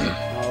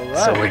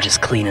 So we're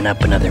just cleaning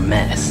up another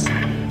mess.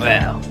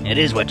 Well, it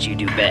is what you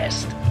do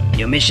best.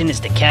 Your mission is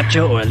to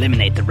capture or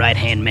eliminate the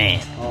right-hand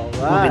man.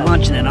 We'll be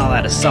launching an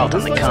all-out assault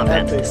on the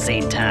compound at the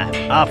same time.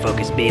 Our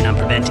focus being on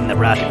preventing the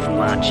rocket from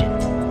launching.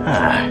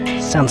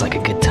 Sounds like a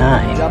good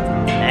time.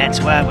 Yep. That's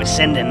why we're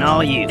sending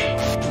all you.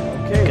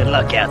 Okay. Good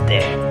luck out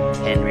there,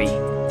 Henry.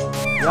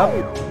 Yep.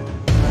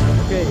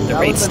 Okay. The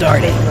raid's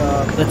starting.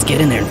 Let's get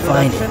in there and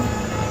find him.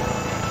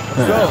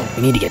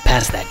 We need to get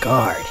past that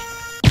guard.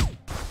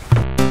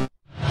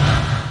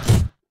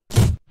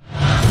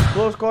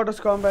 Close quarters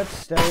combat,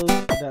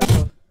 stealth,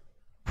 dancer.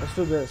 Let's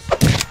do this.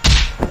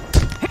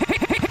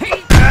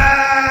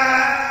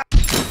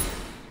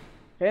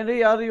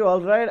 Henry, are you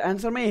alright?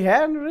 Answer me,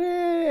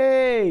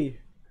 Henry!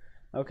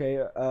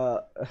 Okay,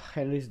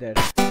 Henry's dead.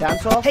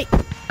 Dance off. Hey!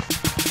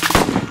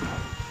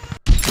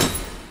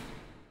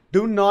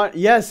 Do not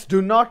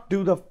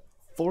do the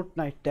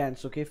Fortnite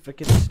dance, okay?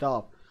 Freaking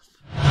stop.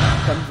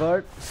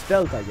 Convert,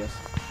 stealth, I guess.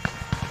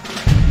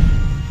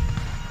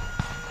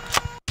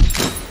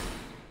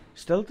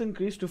 Stealth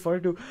increased to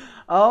 42.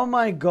 Oh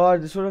my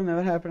god, this would have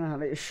never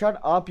happened. Shut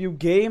up, you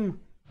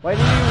game. Why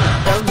did you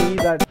tell me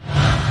that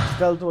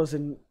stealth was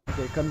in...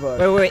 Okay, convert.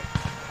 Wait.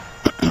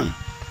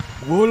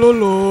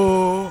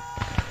 Wololo.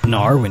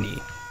 Narwini.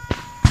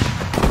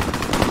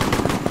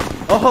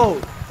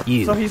 Oh!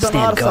 You, so he's on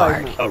stand our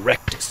guard. side now.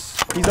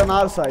 Erectus. He's on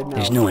our side now.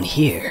 There's no one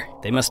here.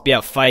 They must be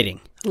out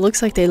fighting.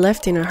 Looks like they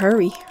left in a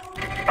hurry.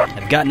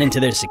 I've gotten into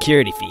their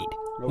security feed.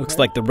 Okay. Looks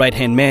like the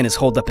right-hand man is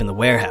holed up in the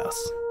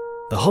warehouse.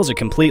 The hulls are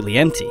completely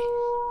empty.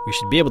 We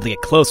should be able to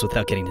get close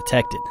without getting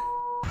detected.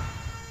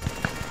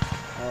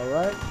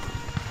 Alright.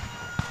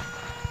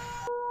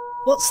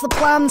 What's the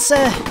plan,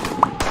 sir?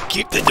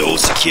 Keep the door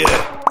secure.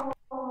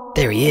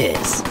 There he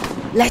is.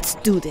 Let's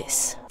do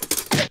this.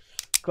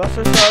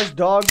 Cluster charge,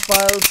 dog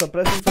pile,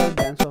 suppressing fire,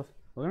 dance off.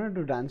 We're gonna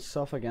do dance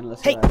off again.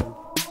 Let's see what happens.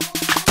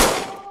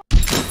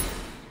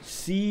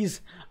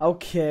 Seize.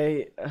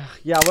 Okay.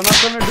 Yeah, we're not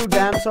gonna do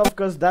dance off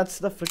because that's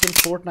the freaking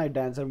Fortnite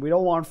dance, and we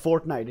don't want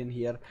Fortnite in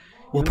here.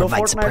 We'll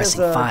provide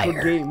suppressing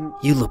fire.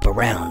 You loop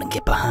around and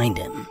get behind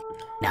him.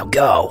 Now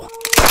go.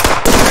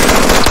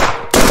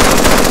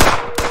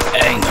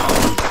 Hang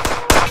on.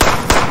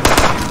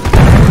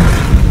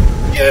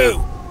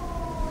 You!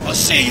 I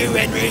see you,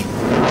 Henry.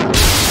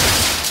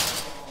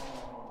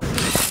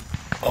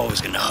 I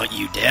was gonna hunt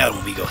you down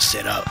when we got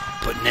set up,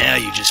 but now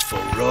you just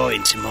fall right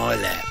into my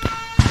lap.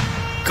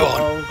 Go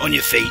on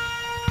your feet.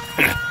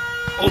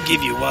 I'll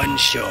give you one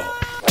shot.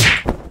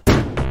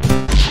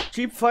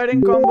 Cheap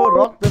fighting combo,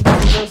 rock,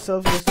 paper, scissors,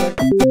 self-destruct.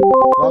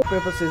 Rock,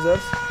 paper,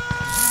 scissors.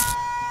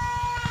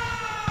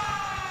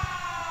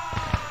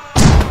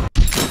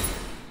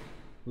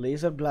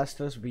 Laser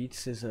blasters beat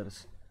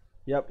scissors.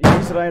 Yep,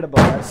 he's right about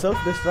that.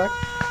 Self-destruct.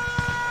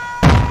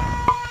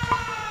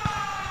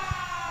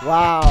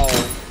 Wow.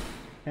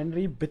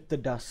 Henry bit the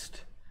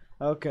dust.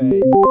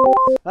 Okay.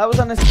 That was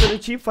unnecessary.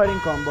 Cheap fighting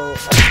combo.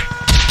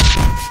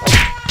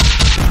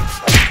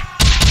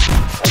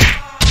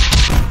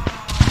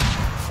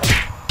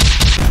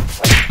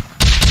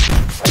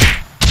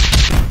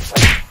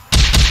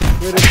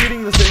 We're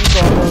repeating the same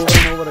combo over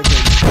and over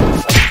again.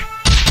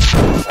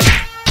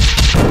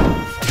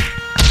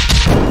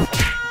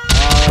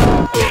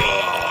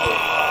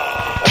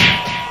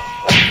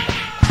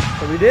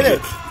 So we did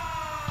it.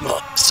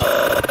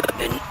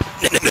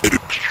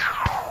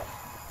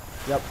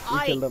 Yep, we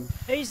killed him.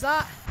 Who's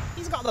that?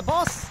 He's got the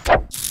boss.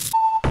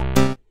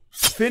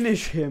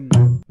 Finish him.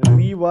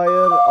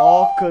 Rewire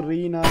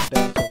Ocarina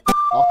Dance.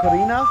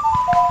 Ocarina?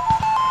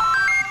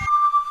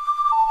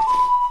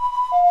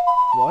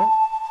 What?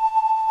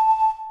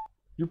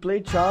 You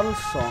played Charles'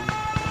 song.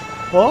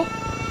 Huh?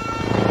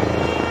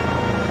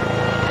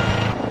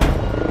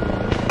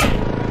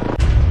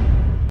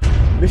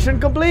 Mission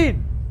complete!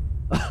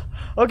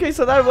 Okay,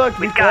 so that worked.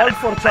 We called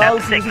for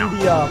Charles using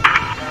the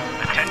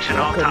Attention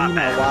all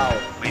Ocarina.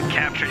 Wow. We've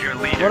captured your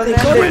leader. What are they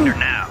Surrender doing?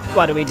 now.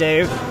 What do we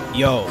do?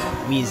 Yo,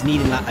 we is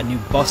needing like a new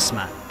boss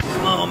man.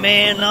 Come on,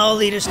 man, I'll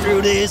lead us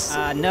through this.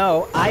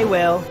 No, I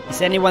will.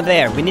 Is anyone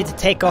there? We need to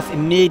take off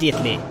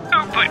immediately.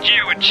 Who put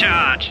you in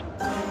charge?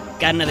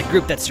 Got another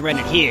group that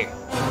surrendered here.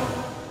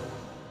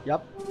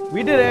 Yep,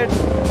 we did it.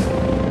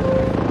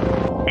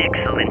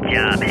 Excellent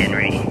job,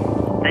 Henry.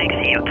 Thanks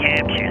to your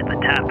capture, the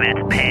top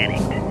bats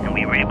panicked, and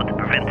we were able to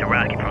prevent the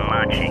rocket from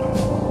launching.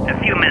 A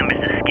few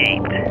members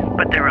escaped,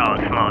 but they're all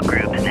in small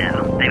groups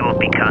now. They won't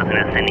be causing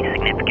us any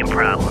significant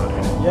problems.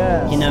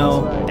 Yeah. You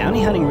know,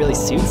 bounty hunting really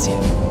suits you.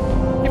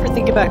 You ever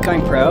think about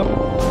going pro?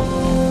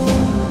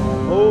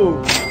 Oh,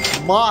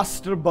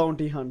 master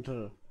bounty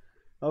hunter.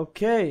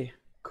 Okay,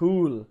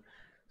 cool.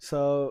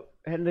 So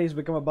Henry's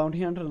become a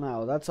bounty hunter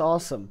now. That's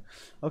awesome.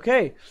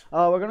 Okay,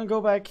 we're gonna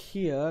go back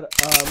here.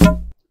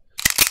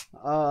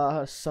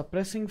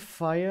 Suppressing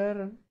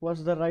fire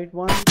was the right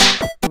one.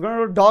 We're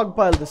gonna do dog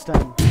pile this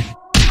time.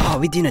 Oh,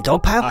 we doing a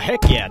dog pile? Oh,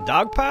 heck yeah,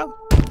 dog pile?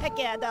 Heck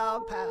yeah,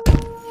 dog pal.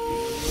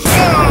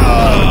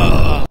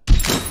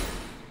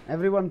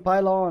 Everyone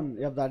pile on.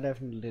 Yep, that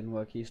definitely didn't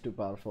work. He's too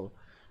powerful.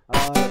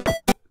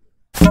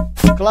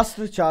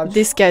 Cluster charge.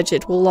 This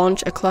gadget will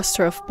launch a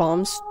cluster of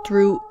bombs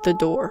through the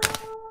door.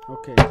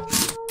 Okay.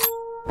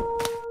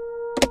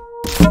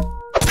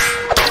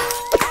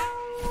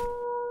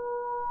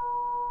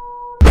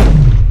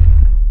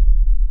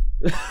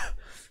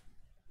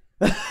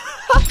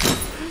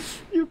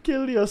 You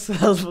killed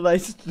yourself.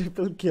 Nice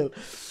triple kill.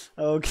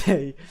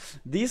 Okay,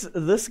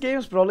 this game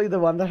is probably the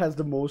one that has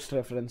the most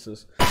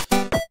references.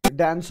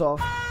 Dance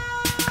off.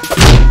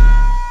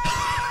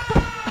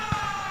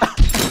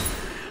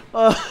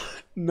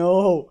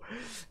 No.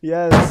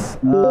 Yes.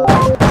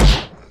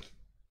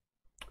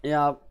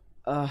 Yeah.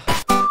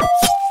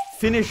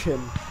 Finish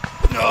him.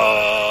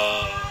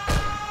 No!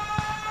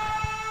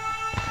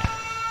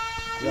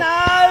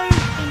 No!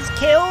 He's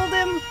killed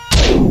him!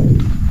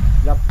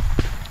 Yep.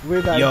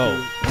 With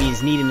Yo,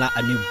 he's needing like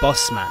a new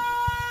boss man.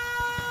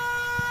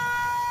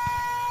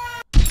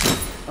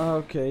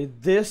 Okay,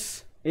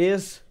 this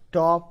is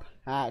top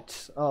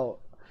hats. Oh.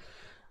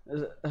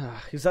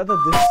 Is that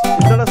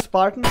a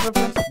Spartan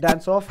reference?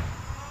 Dance off.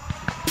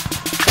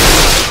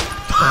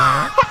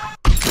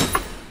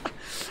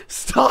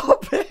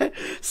 Stop it!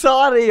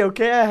 Sorry,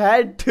 okay, I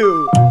had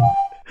to.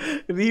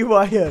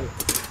 Rewire.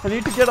 I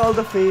need to get all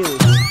the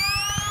fails.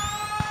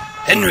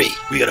 Henry,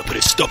 we gotta put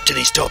a stop to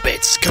these top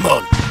hats. Come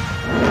on.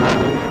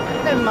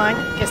 Never mind.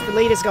 Guess the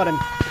leader's got him.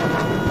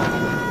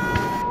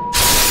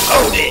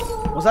 Hold it.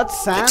 Was that The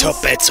Sans?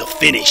 top hats are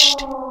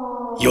finished.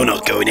 You're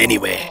not going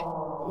anywhere.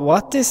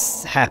 What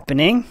is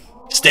happening?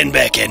 Stand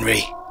back,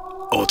 Henry.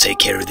 I'll take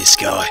care of this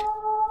guy.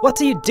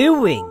 What are you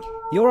doing?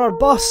 You're our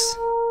boss.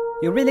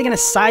 You're really gonna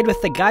side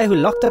with the guy who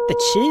locked up the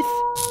chief?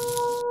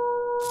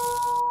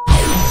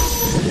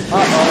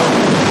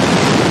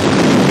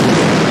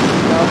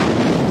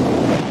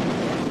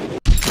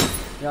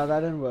 Yeah,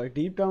 that didn't work.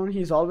 Deep down,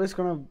 he's always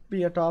gonna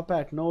be a top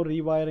hat. No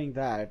rewiring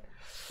that.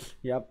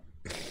 Yep.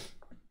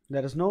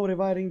 There is no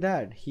rewiring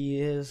that. He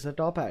is a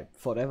top hat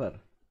forever.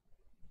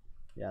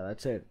 Yeah,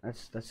 that's it.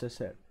 That's just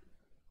it.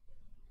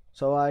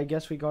 So I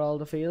guess we got all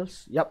the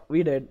fails. Yep,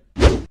 we did.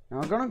 Now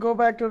we're gonna go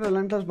back to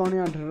Relentless Bounty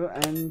Hunter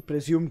and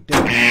presume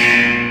death.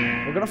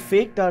 We're gonna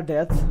fake our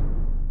death.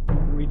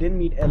 We didn't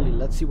meet Ellie.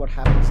 Let's see what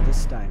happens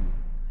this time.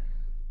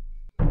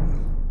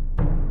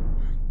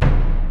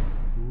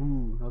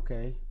 Ooh,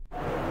 okay.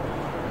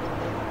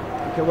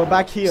 Okay, we're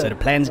back here. So the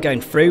plan's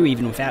going through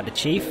even without the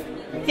chief?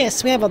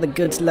 Yes, we have all the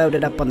goods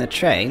loaded up on the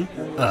train.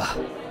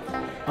 Ugh.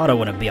 I don't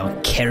want to be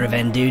on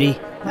caravan duty.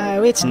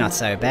 Oh, it's not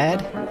so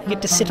bad. You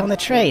get to sit on the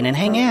train and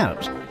hang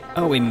out.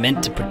 Are we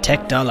meant to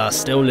protect all our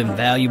stolen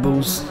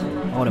valuables?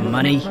 All the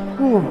money?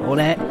 All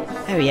that?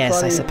 Oh yes,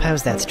 Sorry. I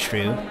suppose that's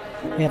true.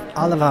 We have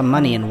all of our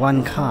money in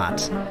one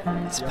cart.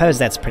 I suppose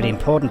that's pretty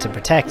important to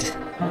protect.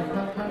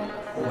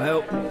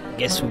 Well,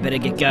 guess we better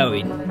get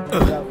going.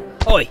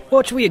 Oi,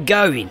 watch where you're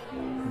going,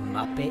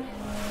 Muppet.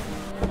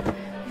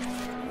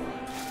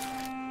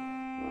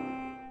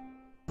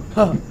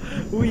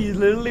 We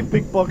literally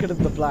pickpocketed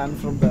the plan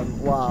from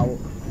them. Wow.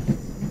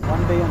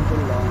 One day until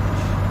launch.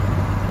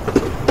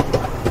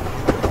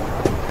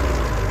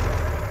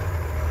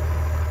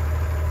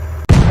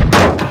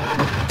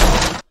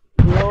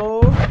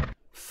 Blow,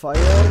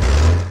 fire,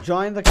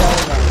 join the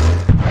caravan.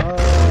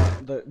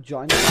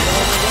 Join the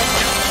caravan?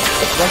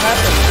 What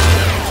happened?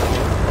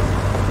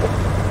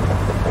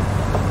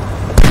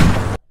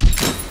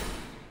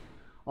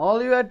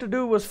 All you had to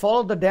do was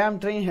follow the damn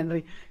train,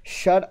 Henry.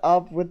 Shut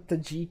up with the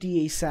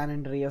GTA San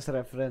Andreas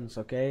reference,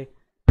 okay?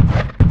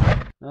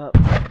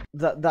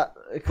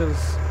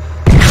 Because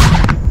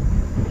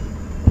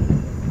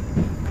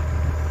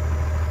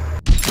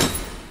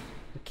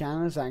the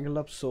cannon is angled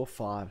up so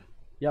far.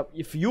 Yep,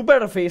 if you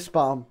better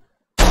facepalm,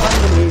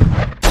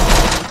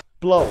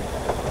 blow.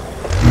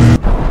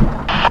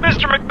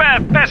 Mr.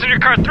 Macbeth, passenger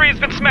car 3 has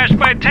been smashed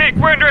by a tank.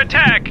 We're under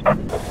attack.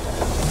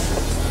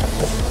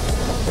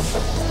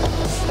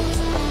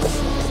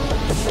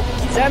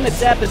 He's on the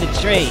top of the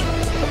train.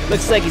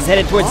 Looks like he's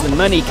headed towards the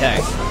money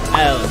cart.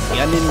 I'll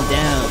gun him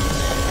down.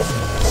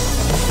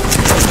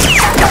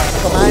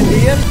 Command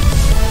here.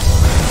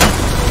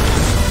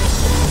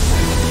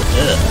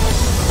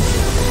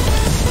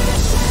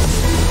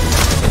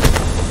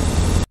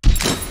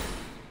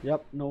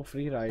 Yep, no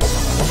free ride.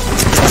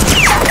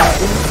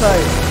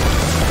 Inside.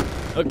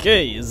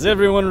 Okay, is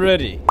everyone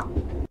ready?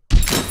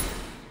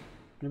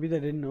 Maybe they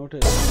didn't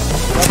notice.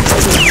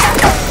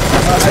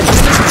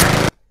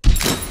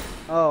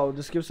 Oh,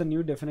 this gives a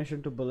new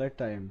definition to bullet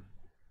time.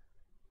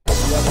 Yep,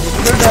 it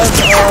should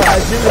have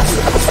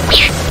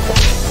agility.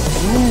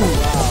 Ooh,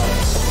 wow.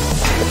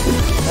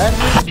 That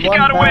means He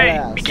got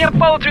away. We can't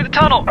follow through the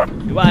tunnel.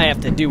 Do I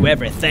have to do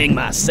everything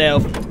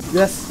myself?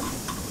 Yes.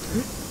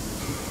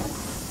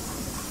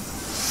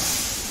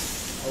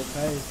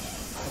 Okay.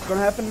 What's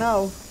gonna happen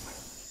now?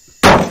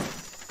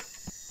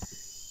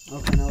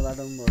 Okay, no, that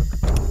don't work.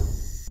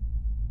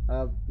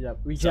 Yeah,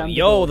 we So jammed.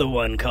 you're the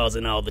one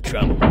causing all the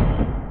trouble.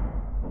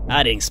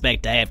 I didn't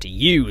expect to have to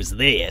use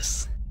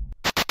this.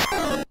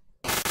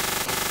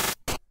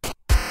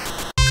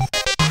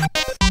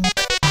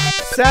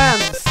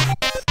 Sans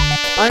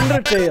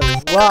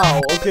Undertale.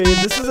 Wow. Okay,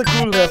 this is a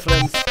cool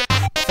reference.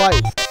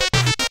 Fight.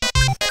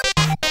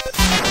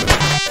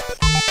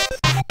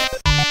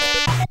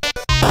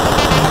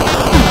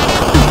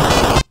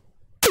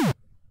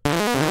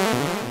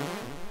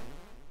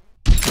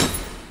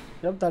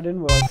 Yep, that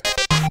didn't work.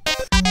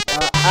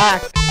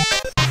 Act.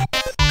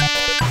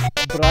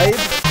 Bribe.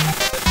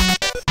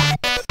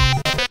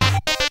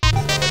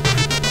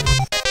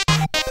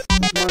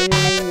 Money,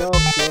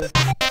 okay.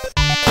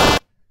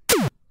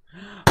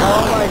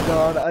 Oh my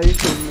god, are you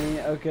kidding me?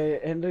 Okay,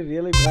 Henry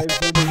really bribes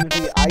for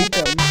dignity.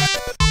 Item.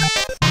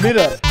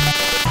 Mirror.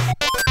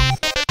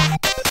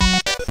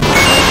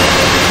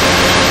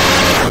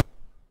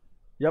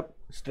 Yep,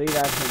 straight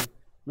at him.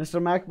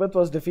 Mr. Macbeth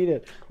was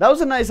defeated. That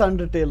was a nice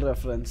Undertale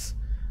reference.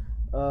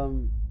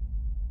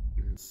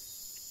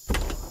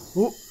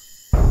 Ooh,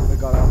 we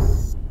got out.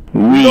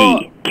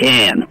 We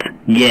can't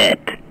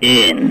get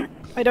in.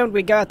 Why don't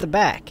we go at the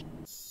back?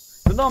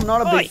 No, I'm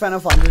not a big fan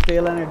of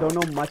Undertale and I don't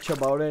know much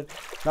about it.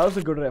 That was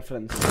a good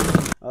reference.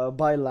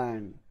 By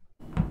land.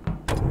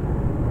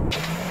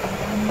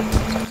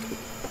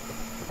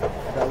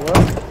 That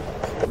worked?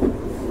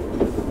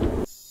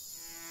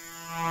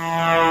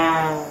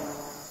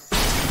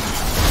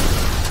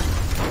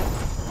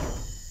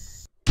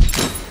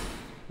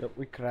 Yep,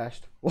 we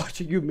crashed.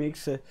 Watching you make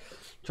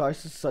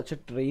choices such a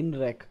train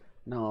wreck.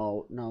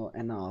 No, no,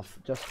 enough.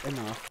 Just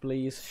enough,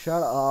 please.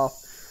 Shut up.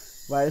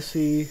 Why is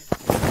he?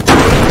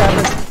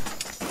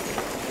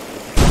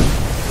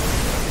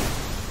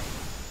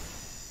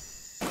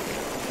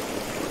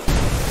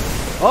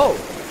 Oh!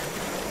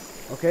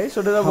 Okay,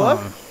 so did that work?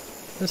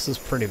 This is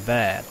pretty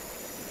bad.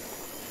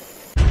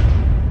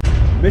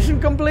 Mission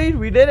complete,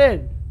 we did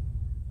it!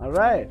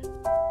 Alright.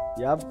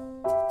 Yup.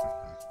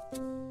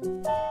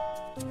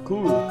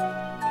 Cool.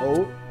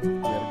 Oh,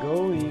 we're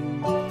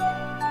going.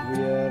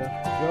 We're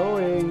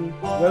going.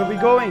 Where are we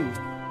going?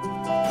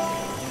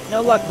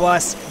 No luck,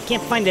 boss. You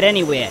can't find it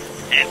anywhere.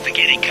 And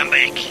forget it, come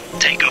back.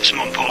 Take off's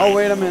more important. Oh,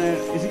 wait a minute.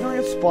 Is he gonna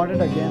get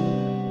spotted again?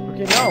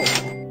 Okay, no.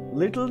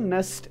 Little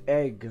nest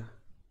egg.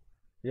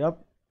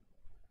 Yep.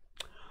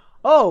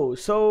 Oh,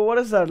 so what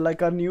is that?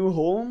 Like a new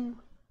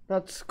home?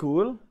 That's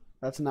cool.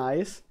 That's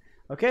nice.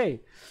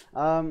 Okay.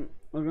 We're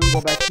gonna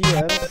go back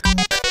here.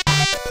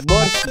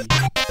 Mercy.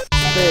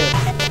 There.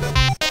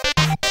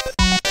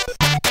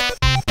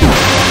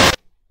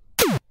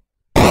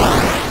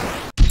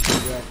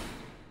 Yeah.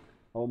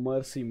 Oh,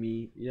 mercy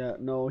me. Yeah,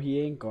 no, he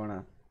ain't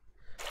gonna.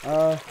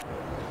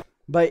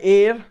 By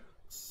air.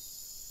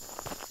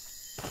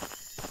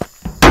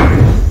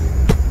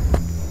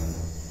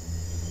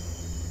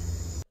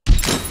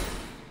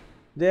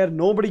 There,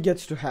 nobody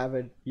gets to have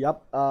it.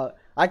 Yup.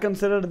 I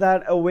consider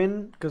that a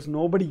win because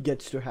nobody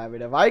gets to have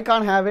it. If I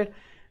can't have it,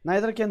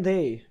 neither can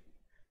they.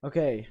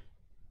 Okay.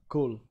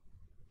 Cool.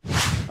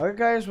 Okay,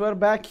 guys, we're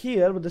back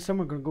here, but this time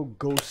we're gonna go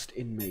ghost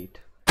inmate.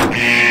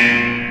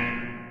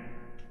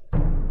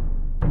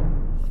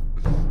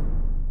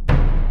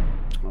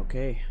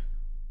 Okay.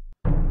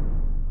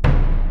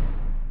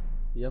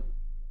 Yep.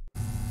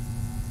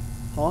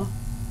 Huh?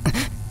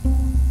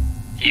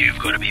 You've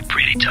got to be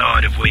pretty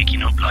tired of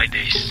waking up like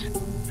this.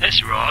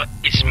 That's right,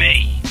 it's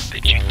me.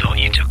 But you thought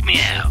you took me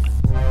out.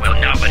 Well,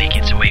 nobody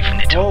gets away from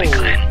the Topic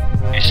clan.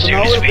 As soon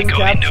as we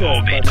got into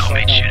orbit, I'll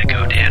make sure to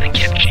go down and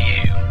capture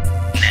you.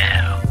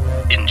 Now,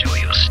 enjoy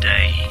your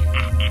stay.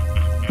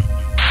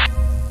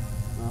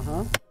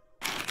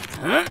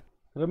 Huh?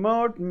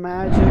 Remote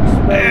magic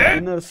spell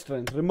inner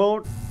strength.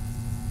 Remote.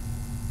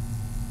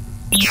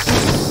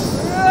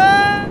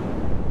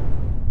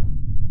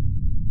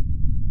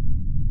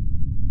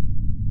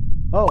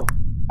 Oh.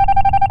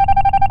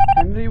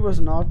 Henry was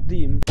not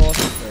the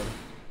imposter.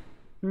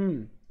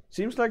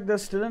 Seems like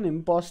there's still an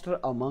imposter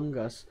among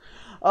us.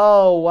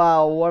 Oh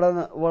wow, what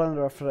a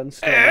reference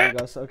to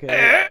Among Us.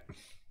 Okay.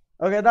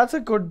 Okay, that's a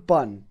good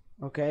pun.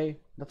 Okay,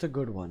 that's a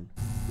good one.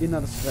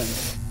 Inner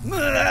strength.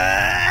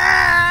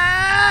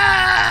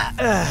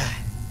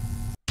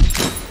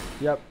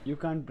 Yep, you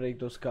can't break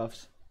those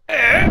cuffs.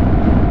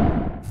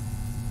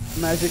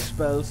 Magic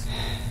spells.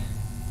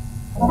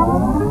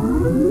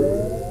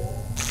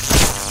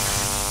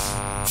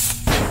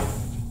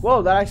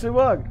 Whoa, that actually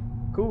worked.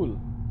 Cool.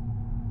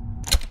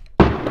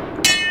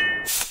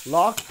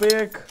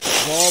 Lockpick,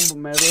 Bob,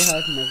 metal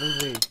hat, metal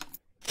ray.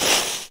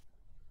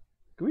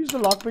 Can we use the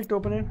lockpick to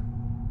open it?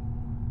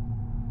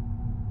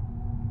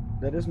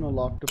 There is no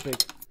lock to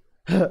pick.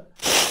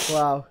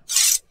 Wow.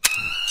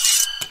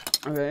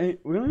 Okay,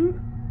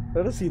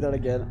 let us see that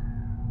again.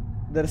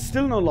 There is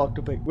still no lock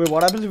to pick. Wait,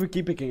 what happens if we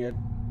keep picking it?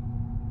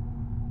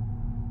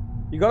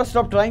 You gotta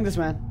stop trying this,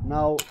 man.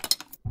 Now,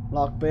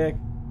 lockpick.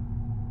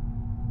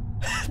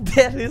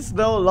 There is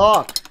no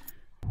lock.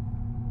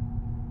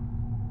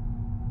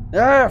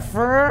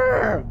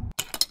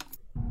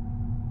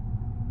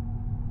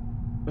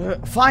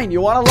 Fine,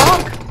 you want a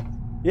lock?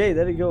 Yay,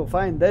 there you go.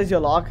 Fine, there's your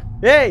lock.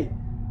 Yay!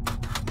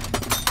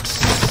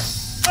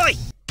 Oi!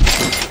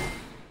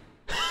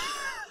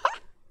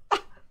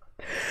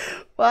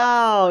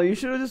 Wow, you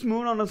should have just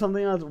moved on to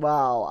something else.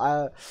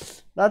 Wow,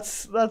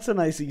 that's a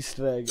nice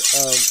Easter egg.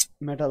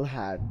 Metal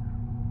hat.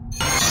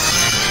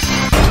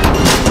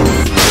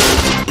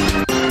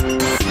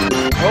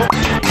 Oh.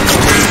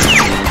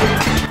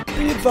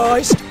 Be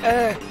advised,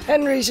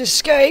 Henry's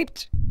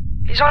escaped.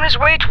 He's on his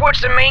way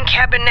towards the main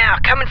cabin now,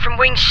 coming from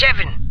Wing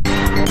 7.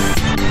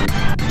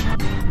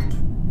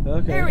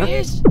 Okay. There he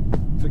is.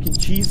 Freaking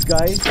cheese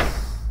guy.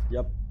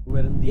 Yep. We're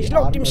in the He's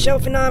locked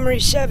himself in Armory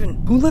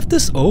 7. Who left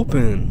this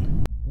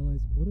open?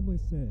 Guys, what have I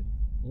said?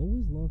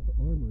 Always lock the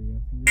armory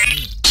after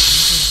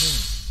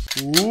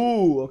you're done.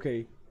 Ooh,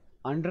 okay.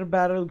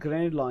 Underbarrel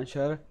grenade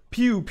launcher.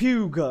 Pew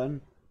pew gun.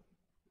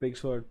 Big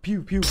sword.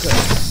 Pew pew gun.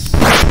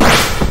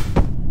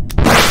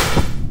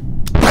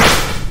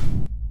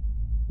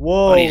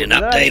 Whoa. I need an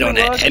update on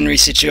that Henry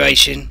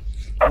situation.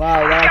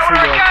 Wow, that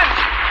actually worked.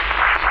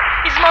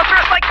 He's mounting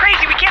us like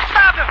crazy. We can't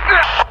stop him.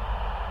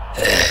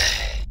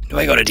 Do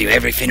I gotta do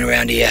everything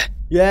around here?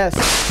 Yes.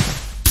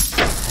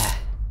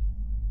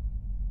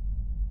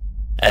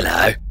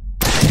 Hello.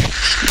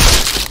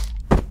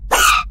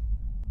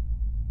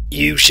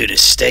 You should have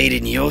stayed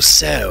in your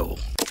cell.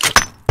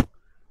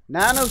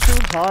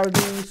 Nanosuit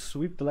hardened.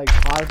 Sweep the leg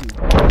hardened.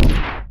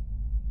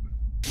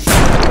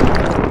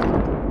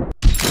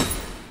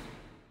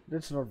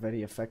 That's not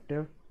very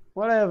effective.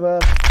 Whatever.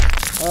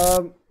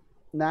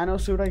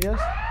 Nanosuit, I guess.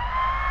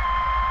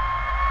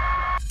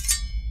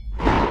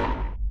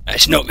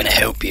 That's not gonna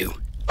help you.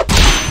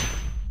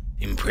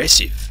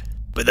 Impressive,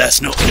 but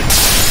that's not gonna...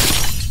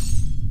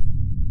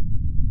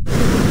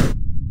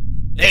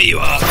 There you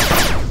are.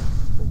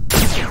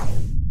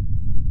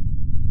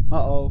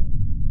 Uh-oh.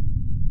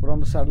 We're on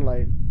the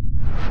satellite.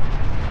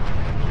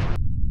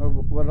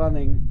 We're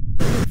running.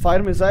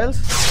 Fire missiles?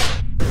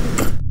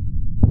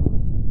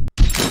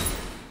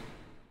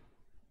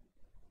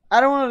 I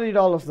don't want to read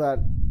all of that.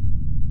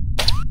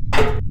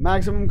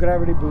 Maximum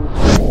gravity boost.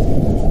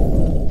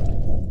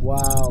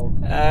 Wow.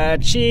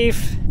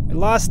 Chief, we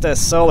lost a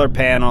solar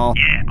panel.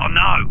 Yeah, I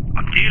know.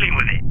 I'm dealing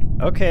with it.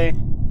 Okay.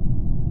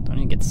 Don't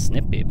even get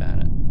snippy about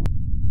it.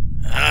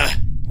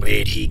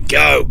 Where'd he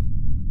go?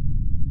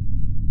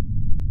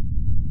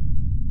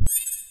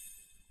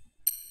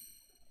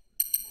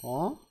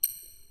 Huh?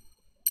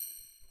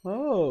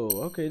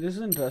 Oh, okay, this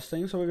is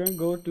interesting. So we're gonna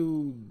go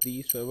to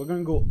these. We're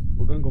gonna go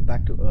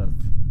back to Earth.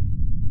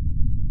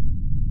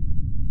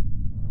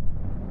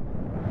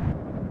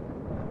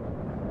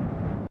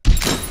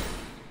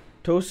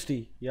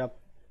 Toasty. Yep.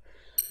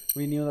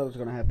 We knew that was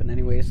gonna happen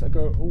anyways. Okay,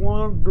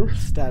 one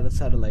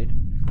satellite.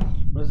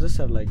 What is this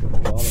satellite all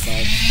about?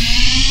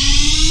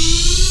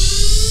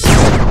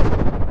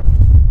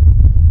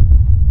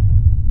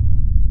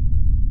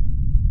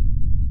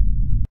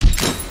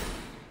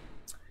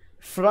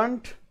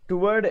 Front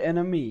toward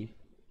enemy.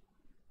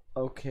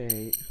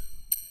 Okay.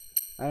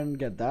 I didn't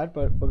get that,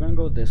 but we're gonna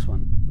go with this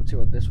one. Let's see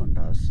what this one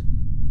does.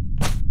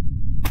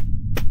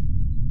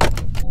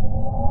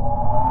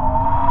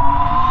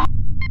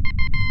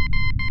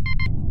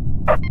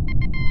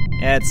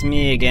 Yeah, it's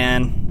me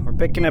again. We're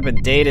picking up a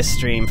data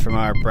stream from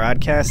our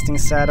broadcasting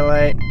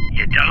satellite.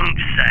 You don't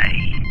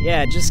say.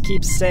 Yeah, it just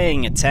keeps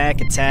saying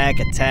attack, attack,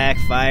 attack,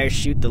 fire,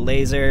 shoot the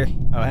laser.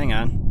 Oh, hang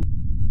on.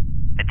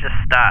 It just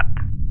stopped.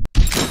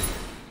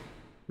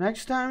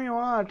 Next time you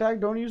wanna attack,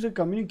 don't use a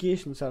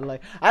communication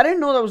satellite. I didn't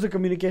know that was a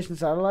communication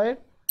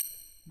satellite.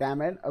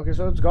 Damn it. Okay,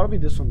 so it's gotta be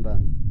this one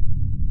then.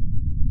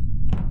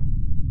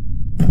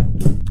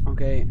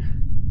 Okay.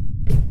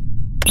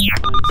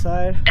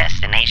 Inside.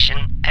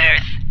 Destination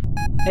Earth.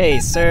 Hey,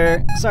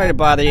 sir. Sorry to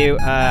bother you.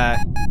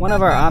 One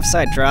of our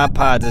offsite drop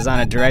pods is on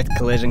a direct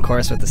collision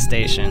course with the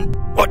station.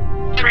 What?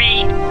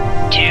 3, 2, 1.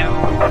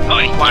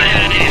 Get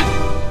out of there.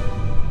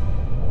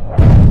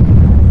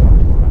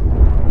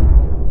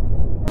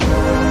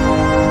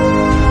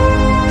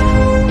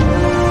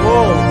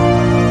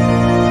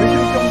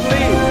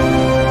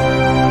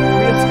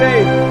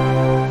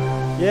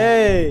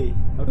 Yay!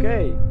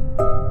 Okay.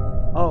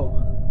 Oh.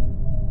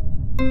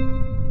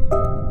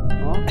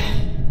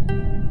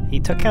 He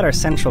took out our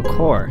central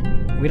core.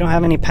 We don't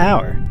have any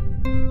power.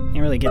 Can't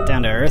really get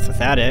down to Earth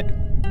without it.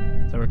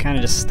 So we're kind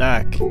of just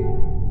stuck.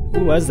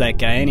 Who was that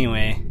guy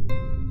anyway?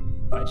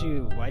 Why'd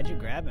you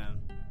grab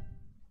him?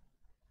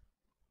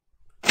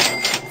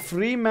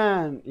 Free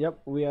man.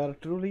 Yep, we are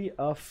truly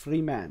a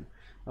free man.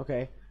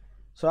 Okay.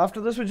 So after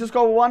this, we just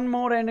got one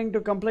more ending to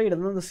complete,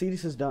 and then the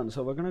series is done.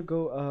 So we're gonna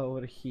go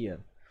over here.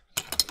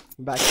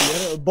 Back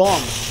here.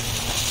 Bomb.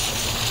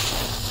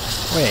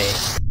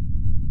 Wait.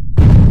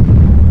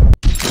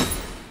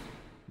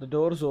 The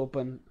door's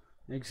open.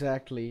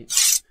 Exactly.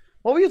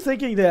 What were you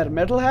thinking there?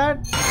 Metal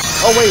hat?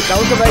 Oh wait, that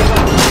was the right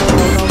one.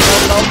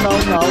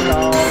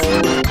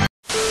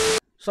 No.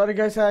 Sorry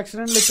guys, I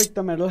accidentally picked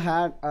the metal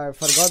hat. I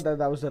forgot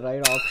that was the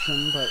right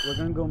option, but we're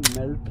gonna go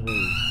melt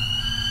ray.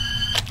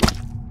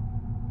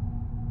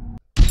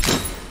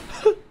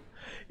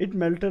 It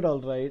melted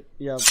alright.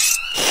 Yep,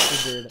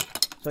 it did.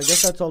 So I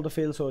guess that's all the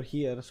fails over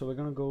here. So we're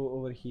gonna go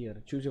over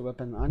here. Choose your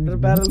weapon. Under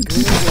barrel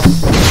grenade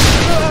launcher.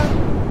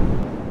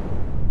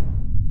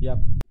 Yep.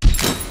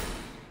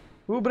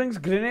 Who brings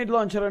grenade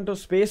launcher into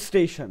space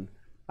station?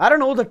 I don't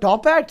know, the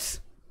top hats?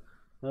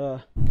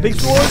 Big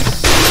sword?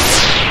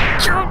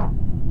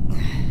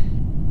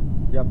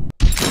 Yep.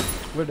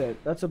 We're dead.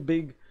 That's a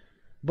big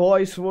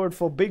boy sword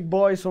for big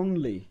boys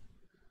only.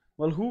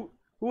 Well, who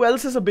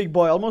else is a big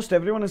boy? Almost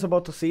everyone is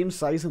about the same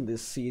size in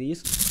this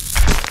series.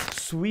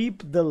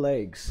 Sweep the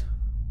legs.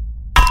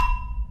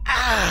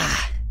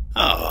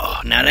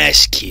 Oh, now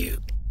that's cute.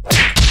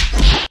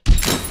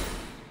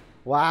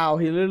 Wow,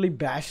 he literally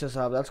bashed us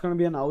up. That's gonna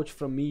be an ouch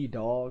from me,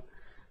 dog.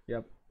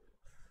 Yep.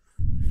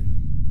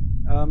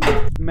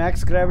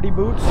 Max gravity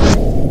boots.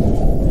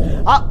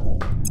 Ah!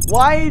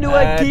 Why do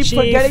I keep Chief,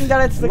 forgetting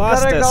that it's the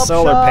correct option?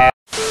 solar panel.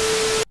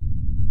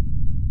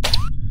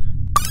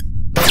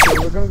 Okay,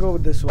 we're gonna go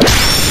with this one.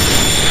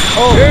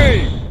 Oh!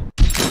 Hey!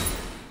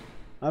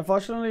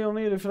 Unfortunately,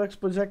 only reflects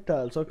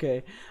projectiles.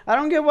 Okay. I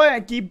don't get why I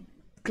keep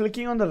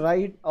clicking on the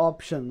right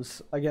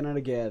options again and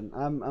again.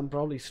 I'm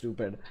probably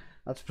stupid.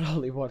 That's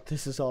probably what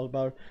this is all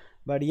about.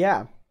 But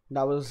yeah,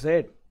 that was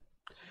it.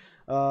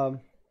 Oh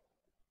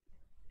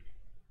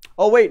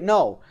wait,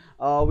 no.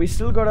 We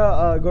still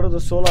gotta go to the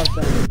solar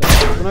panel.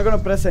 We're not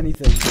gonna press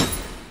anything.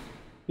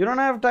 You don't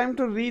have time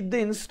to read the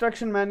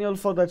instruction manual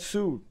for that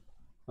suit.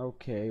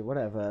 Okay,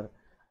 whatever.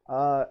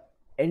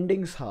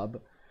 Endings hub.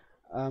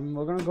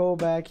 We're gonna go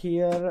back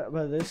here,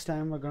 but this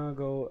time we're gonna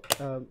go.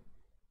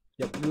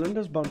 Yep,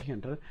 Melinda's bounty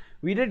hunter.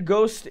 We did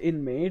ghost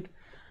inmate.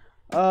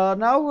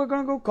 Now we're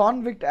gonna go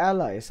convict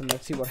allies and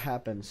let's see what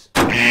happens.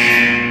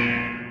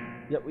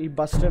 Yep, we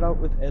busted out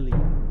with Ellie.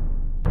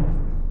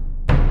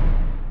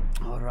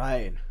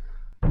 Alright.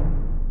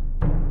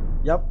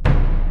 Yep,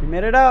 we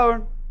made it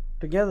out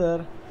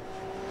together.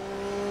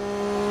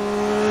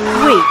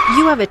 Wait,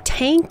 you have a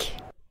tank?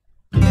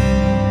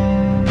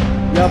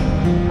 Yep,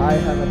 I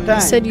have a tank.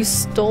 You said you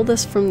stole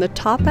this from the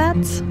Top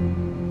Hats?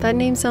 That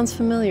name sounds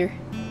familiar.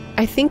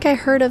 I think I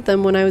heard of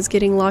them when I was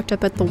getting locked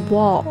up at the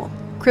Wall.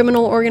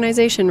 Criminal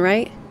organization,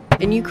 right?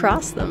 And you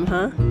crossed them,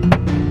 huh?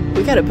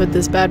 We gotta put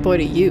this bad boy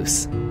to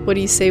use. What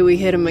do you say we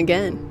hit him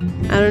again?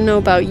 I don't know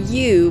about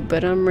you,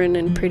 but I'm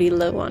running pretty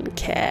low on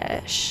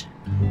cash.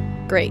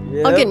 Great.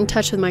 Yep. I'll get in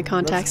touch with my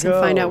contacts and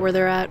find out where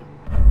they're at.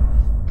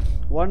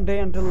 One day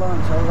until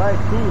launch. Alright,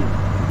 cool.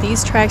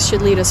 These tracks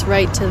should lead us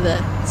right to the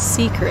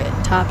secret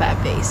Top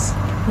Hat base.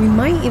 We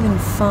might even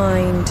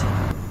find...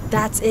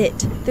 That's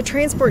it. The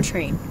transport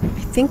train.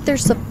 I think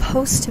there's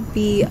supposed to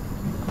be...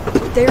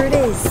 There it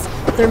is.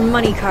 Their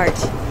money cart.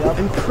 Yep.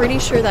 I'm pretty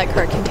sure that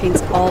cart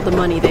contains all the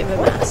money they've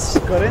amassed.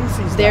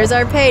 Currencies. There's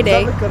our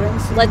payday. The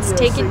currency, Let's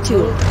take it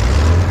to it.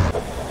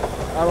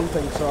 I don't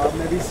think so.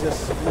 Maybe it's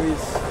just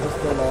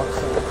the lock.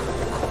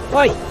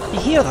 Oi, you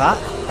hear that?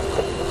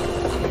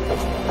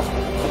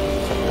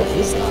 What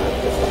is that?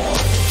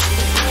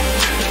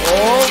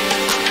 Oh.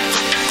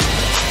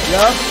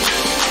 Yeah.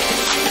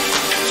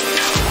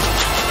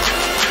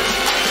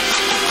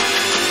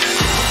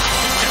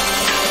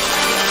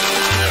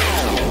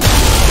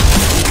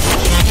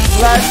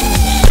 Flash.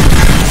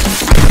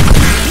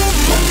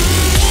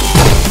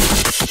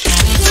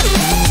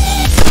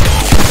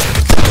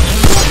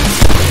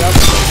 Yep.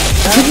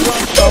 That's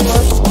one cover.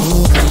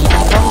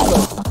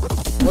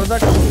 What is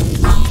that?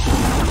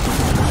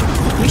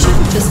 We should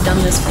have just done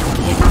this from the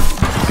beginning.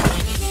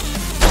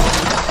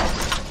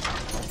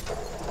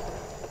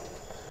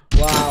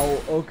 Wow,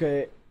 okay.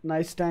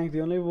 Nice tank. The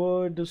only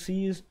word to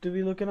see is to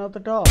be looking out the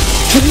top.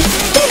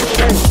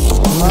 Okay.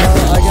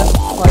 I guess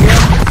fire.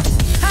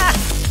 Ha!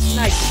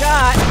 Nice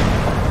shot!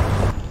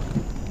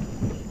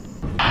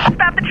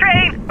 Stop the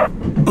train!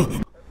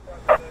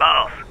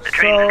 Boss, the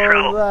train's in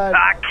trouble.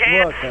 I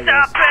can't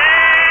stop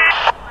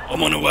it!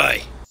 I'm on the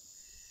way.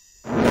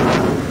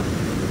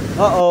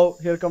 Uh-oh,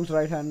 here comes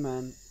right-hand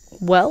man.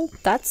 Well,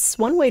 that's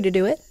one way to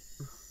do it.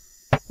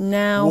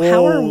 Now, Whoa,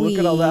 how are we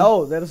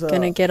there's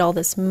gonna get all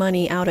this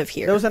money out of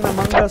here? There was an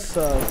Among Us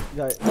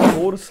guy.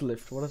 Horse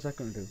lift. What is that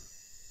gonna do?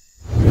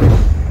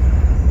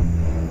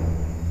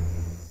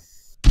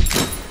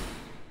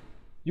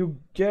 You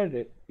get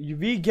it.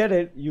 We get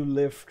it. You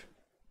lift.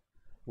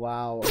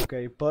 Wow.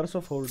 Okay. Purse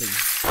of holding.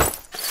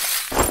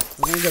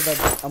 We're gonna get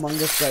that Among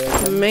Us guy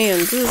again. Man,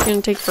 this is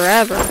gonna take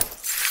forever.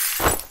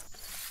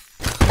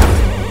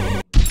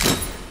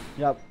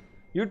 Yep.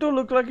 You two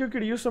look like you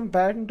could use some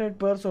patented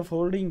purse of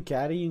holding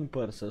carrying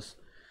purses.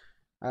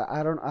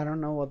 I don't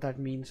know what that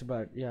means,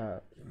 but yeah.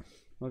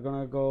 We're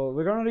gonna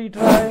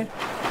retry.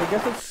 I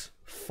guess it's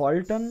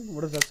Fulton.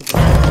 What is that supposed to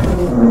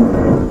be?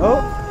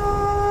 Oh!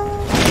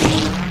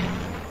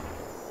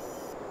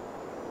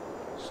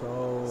 So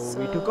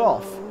we took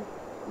off.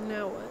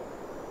 Now what?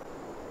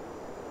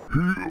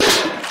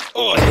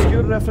 Oh,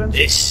 Reference.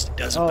 this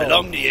doesn't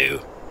belong to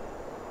you.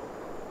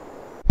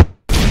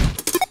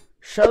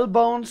 Shell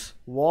bounce,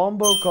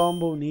 wombo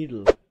combo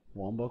needle.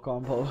 Wombo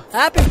combo.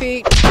 Happy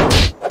feet!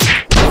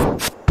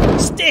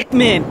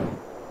 Stickmin!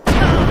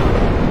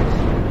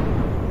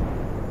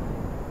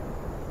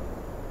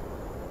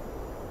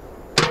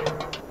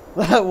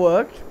 That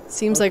worked.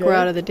 Seems like we're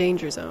out of the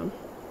danger zone.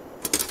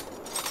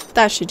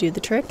 That should do the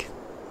trick.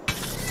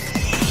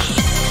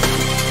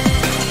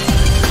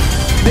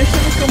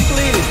 Mission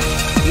complete!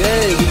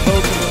 Yay, we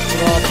both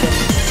robbed them.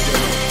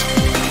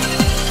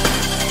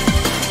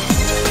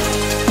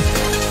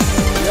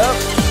 Yep.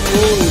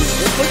 Ooh,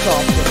 this looks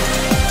awesome.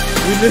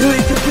 We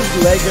literally took his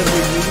leg and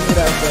we're using it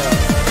as a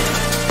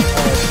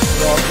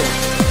rocket.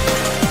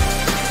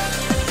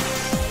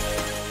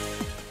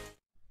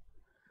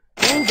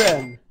 Cool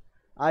then.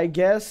 I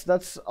guess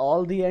that's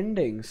all the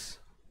endings.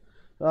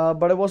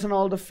 But it wasn't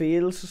all the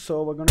fails,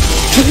 so we're gonna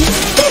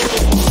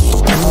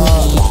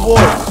whoa.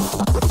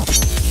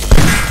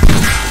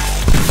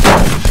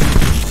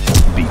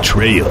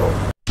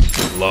 Betrayal.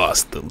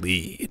 Lost the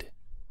lead.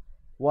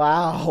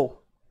 Wow.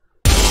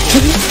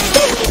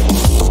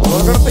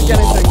 We're gonna pick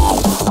anything.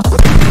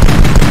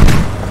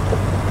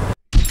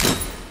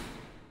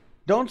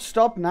 Don't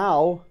stop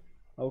now.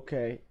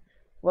 Okay.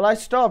 Well, I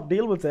stopped.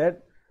 Deal with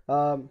it.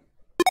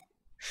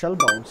 Shell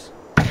bounce.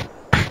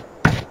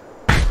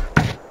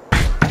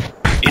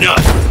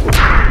 Enough.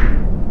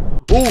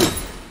 Ooh.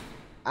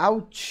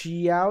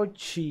 Ouchie,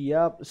 ouchie.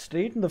 Yup.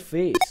 Straight in the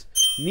face.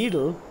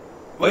 Needle.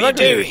 What are you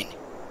doing?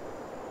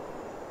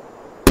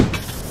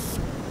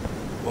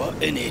 What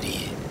an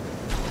idiot.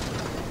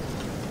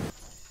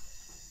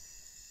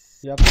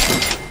 Yep.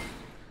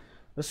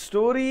 The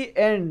story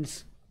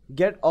ends.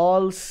 Get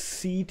all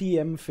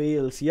CTM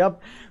fails.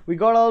 Yep. We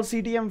got all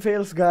CTM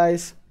fails,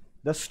 guys.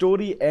 The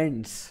story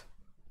ends.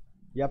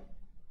 Yep.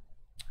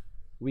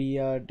 We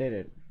did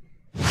it.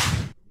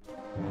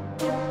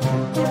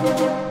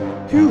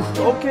 Phew.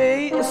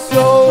 Okay.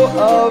 So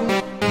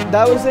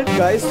that was it,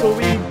 guys. So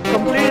we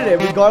completed it.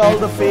 We got all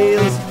the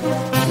fails.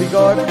 We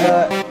got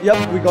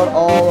we got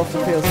all of the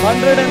fails.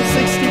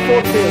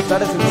 164 fails.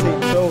 That is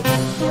insane. So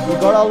we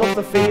got all of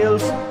the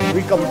fails.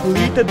 We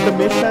completed the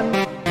mission,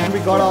 and we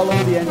got all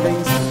of the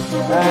endings.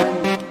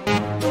 And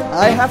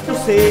I have to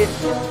say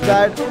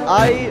that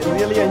I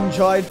really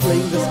enjoyed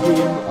playing this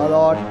game a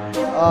lot.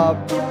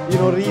 You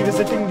know,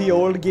 revisiting the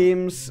old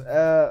games,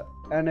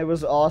 and it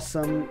was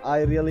awesome.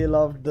 I really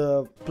loved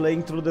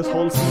playing through this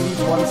whole series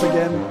once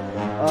again.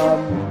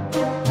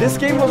 This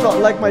game was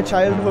like my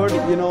childhood,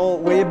 you know,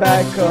 way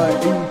back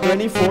in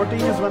 2014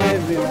 is when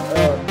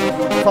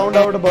I found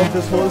out about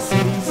this whole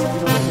series, you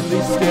know, the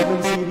Henry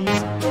Stickmin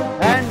series,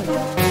 and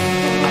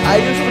I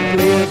used to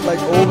play it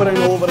like over and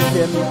over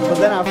again, but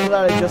then after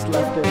that I just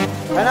left it,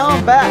 and now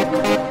I'm back,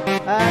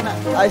 and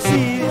I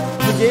see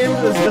the game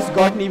has just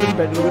gotten even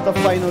better with the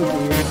final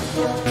game,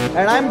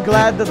 and I'm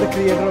glad that the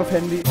creators of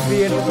Henry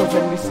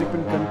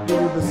Stickmin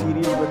continued the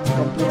series with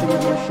completing the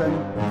mission.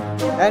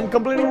 And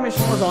completing the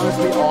mission was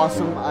honestly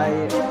awesome. I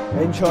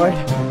enjoyed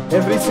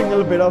every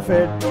single bit of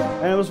it,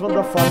 and it was one of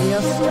the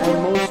funniest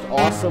and most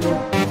awesome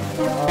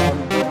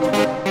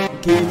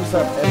games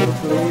I've ever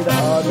played.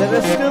 There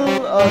are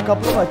still a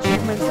couple of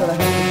achievements that I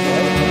have to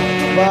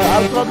get, but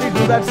I'll probably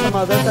do that some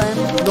other time.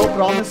 No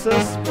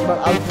promises, but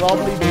I'll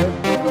probably do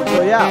it.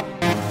 So yeah,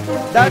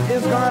 that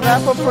is gonna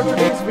wrap up for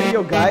today's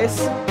video,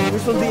 guys.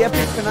 This was the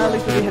epic finale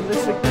to the Henry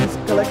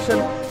Stickmin Collection.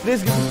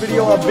 Please give this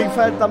video a big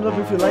fat thumbs up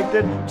if you liked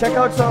it. Check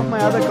out some of my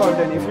other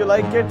content. If you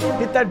like it,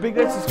 hit that big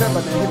red subscribe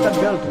button and hit that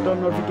bell to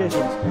turn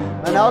notifications.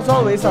 And as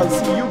always, I'll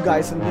see you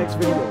guys in the next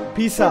video.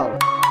 Peace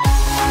out.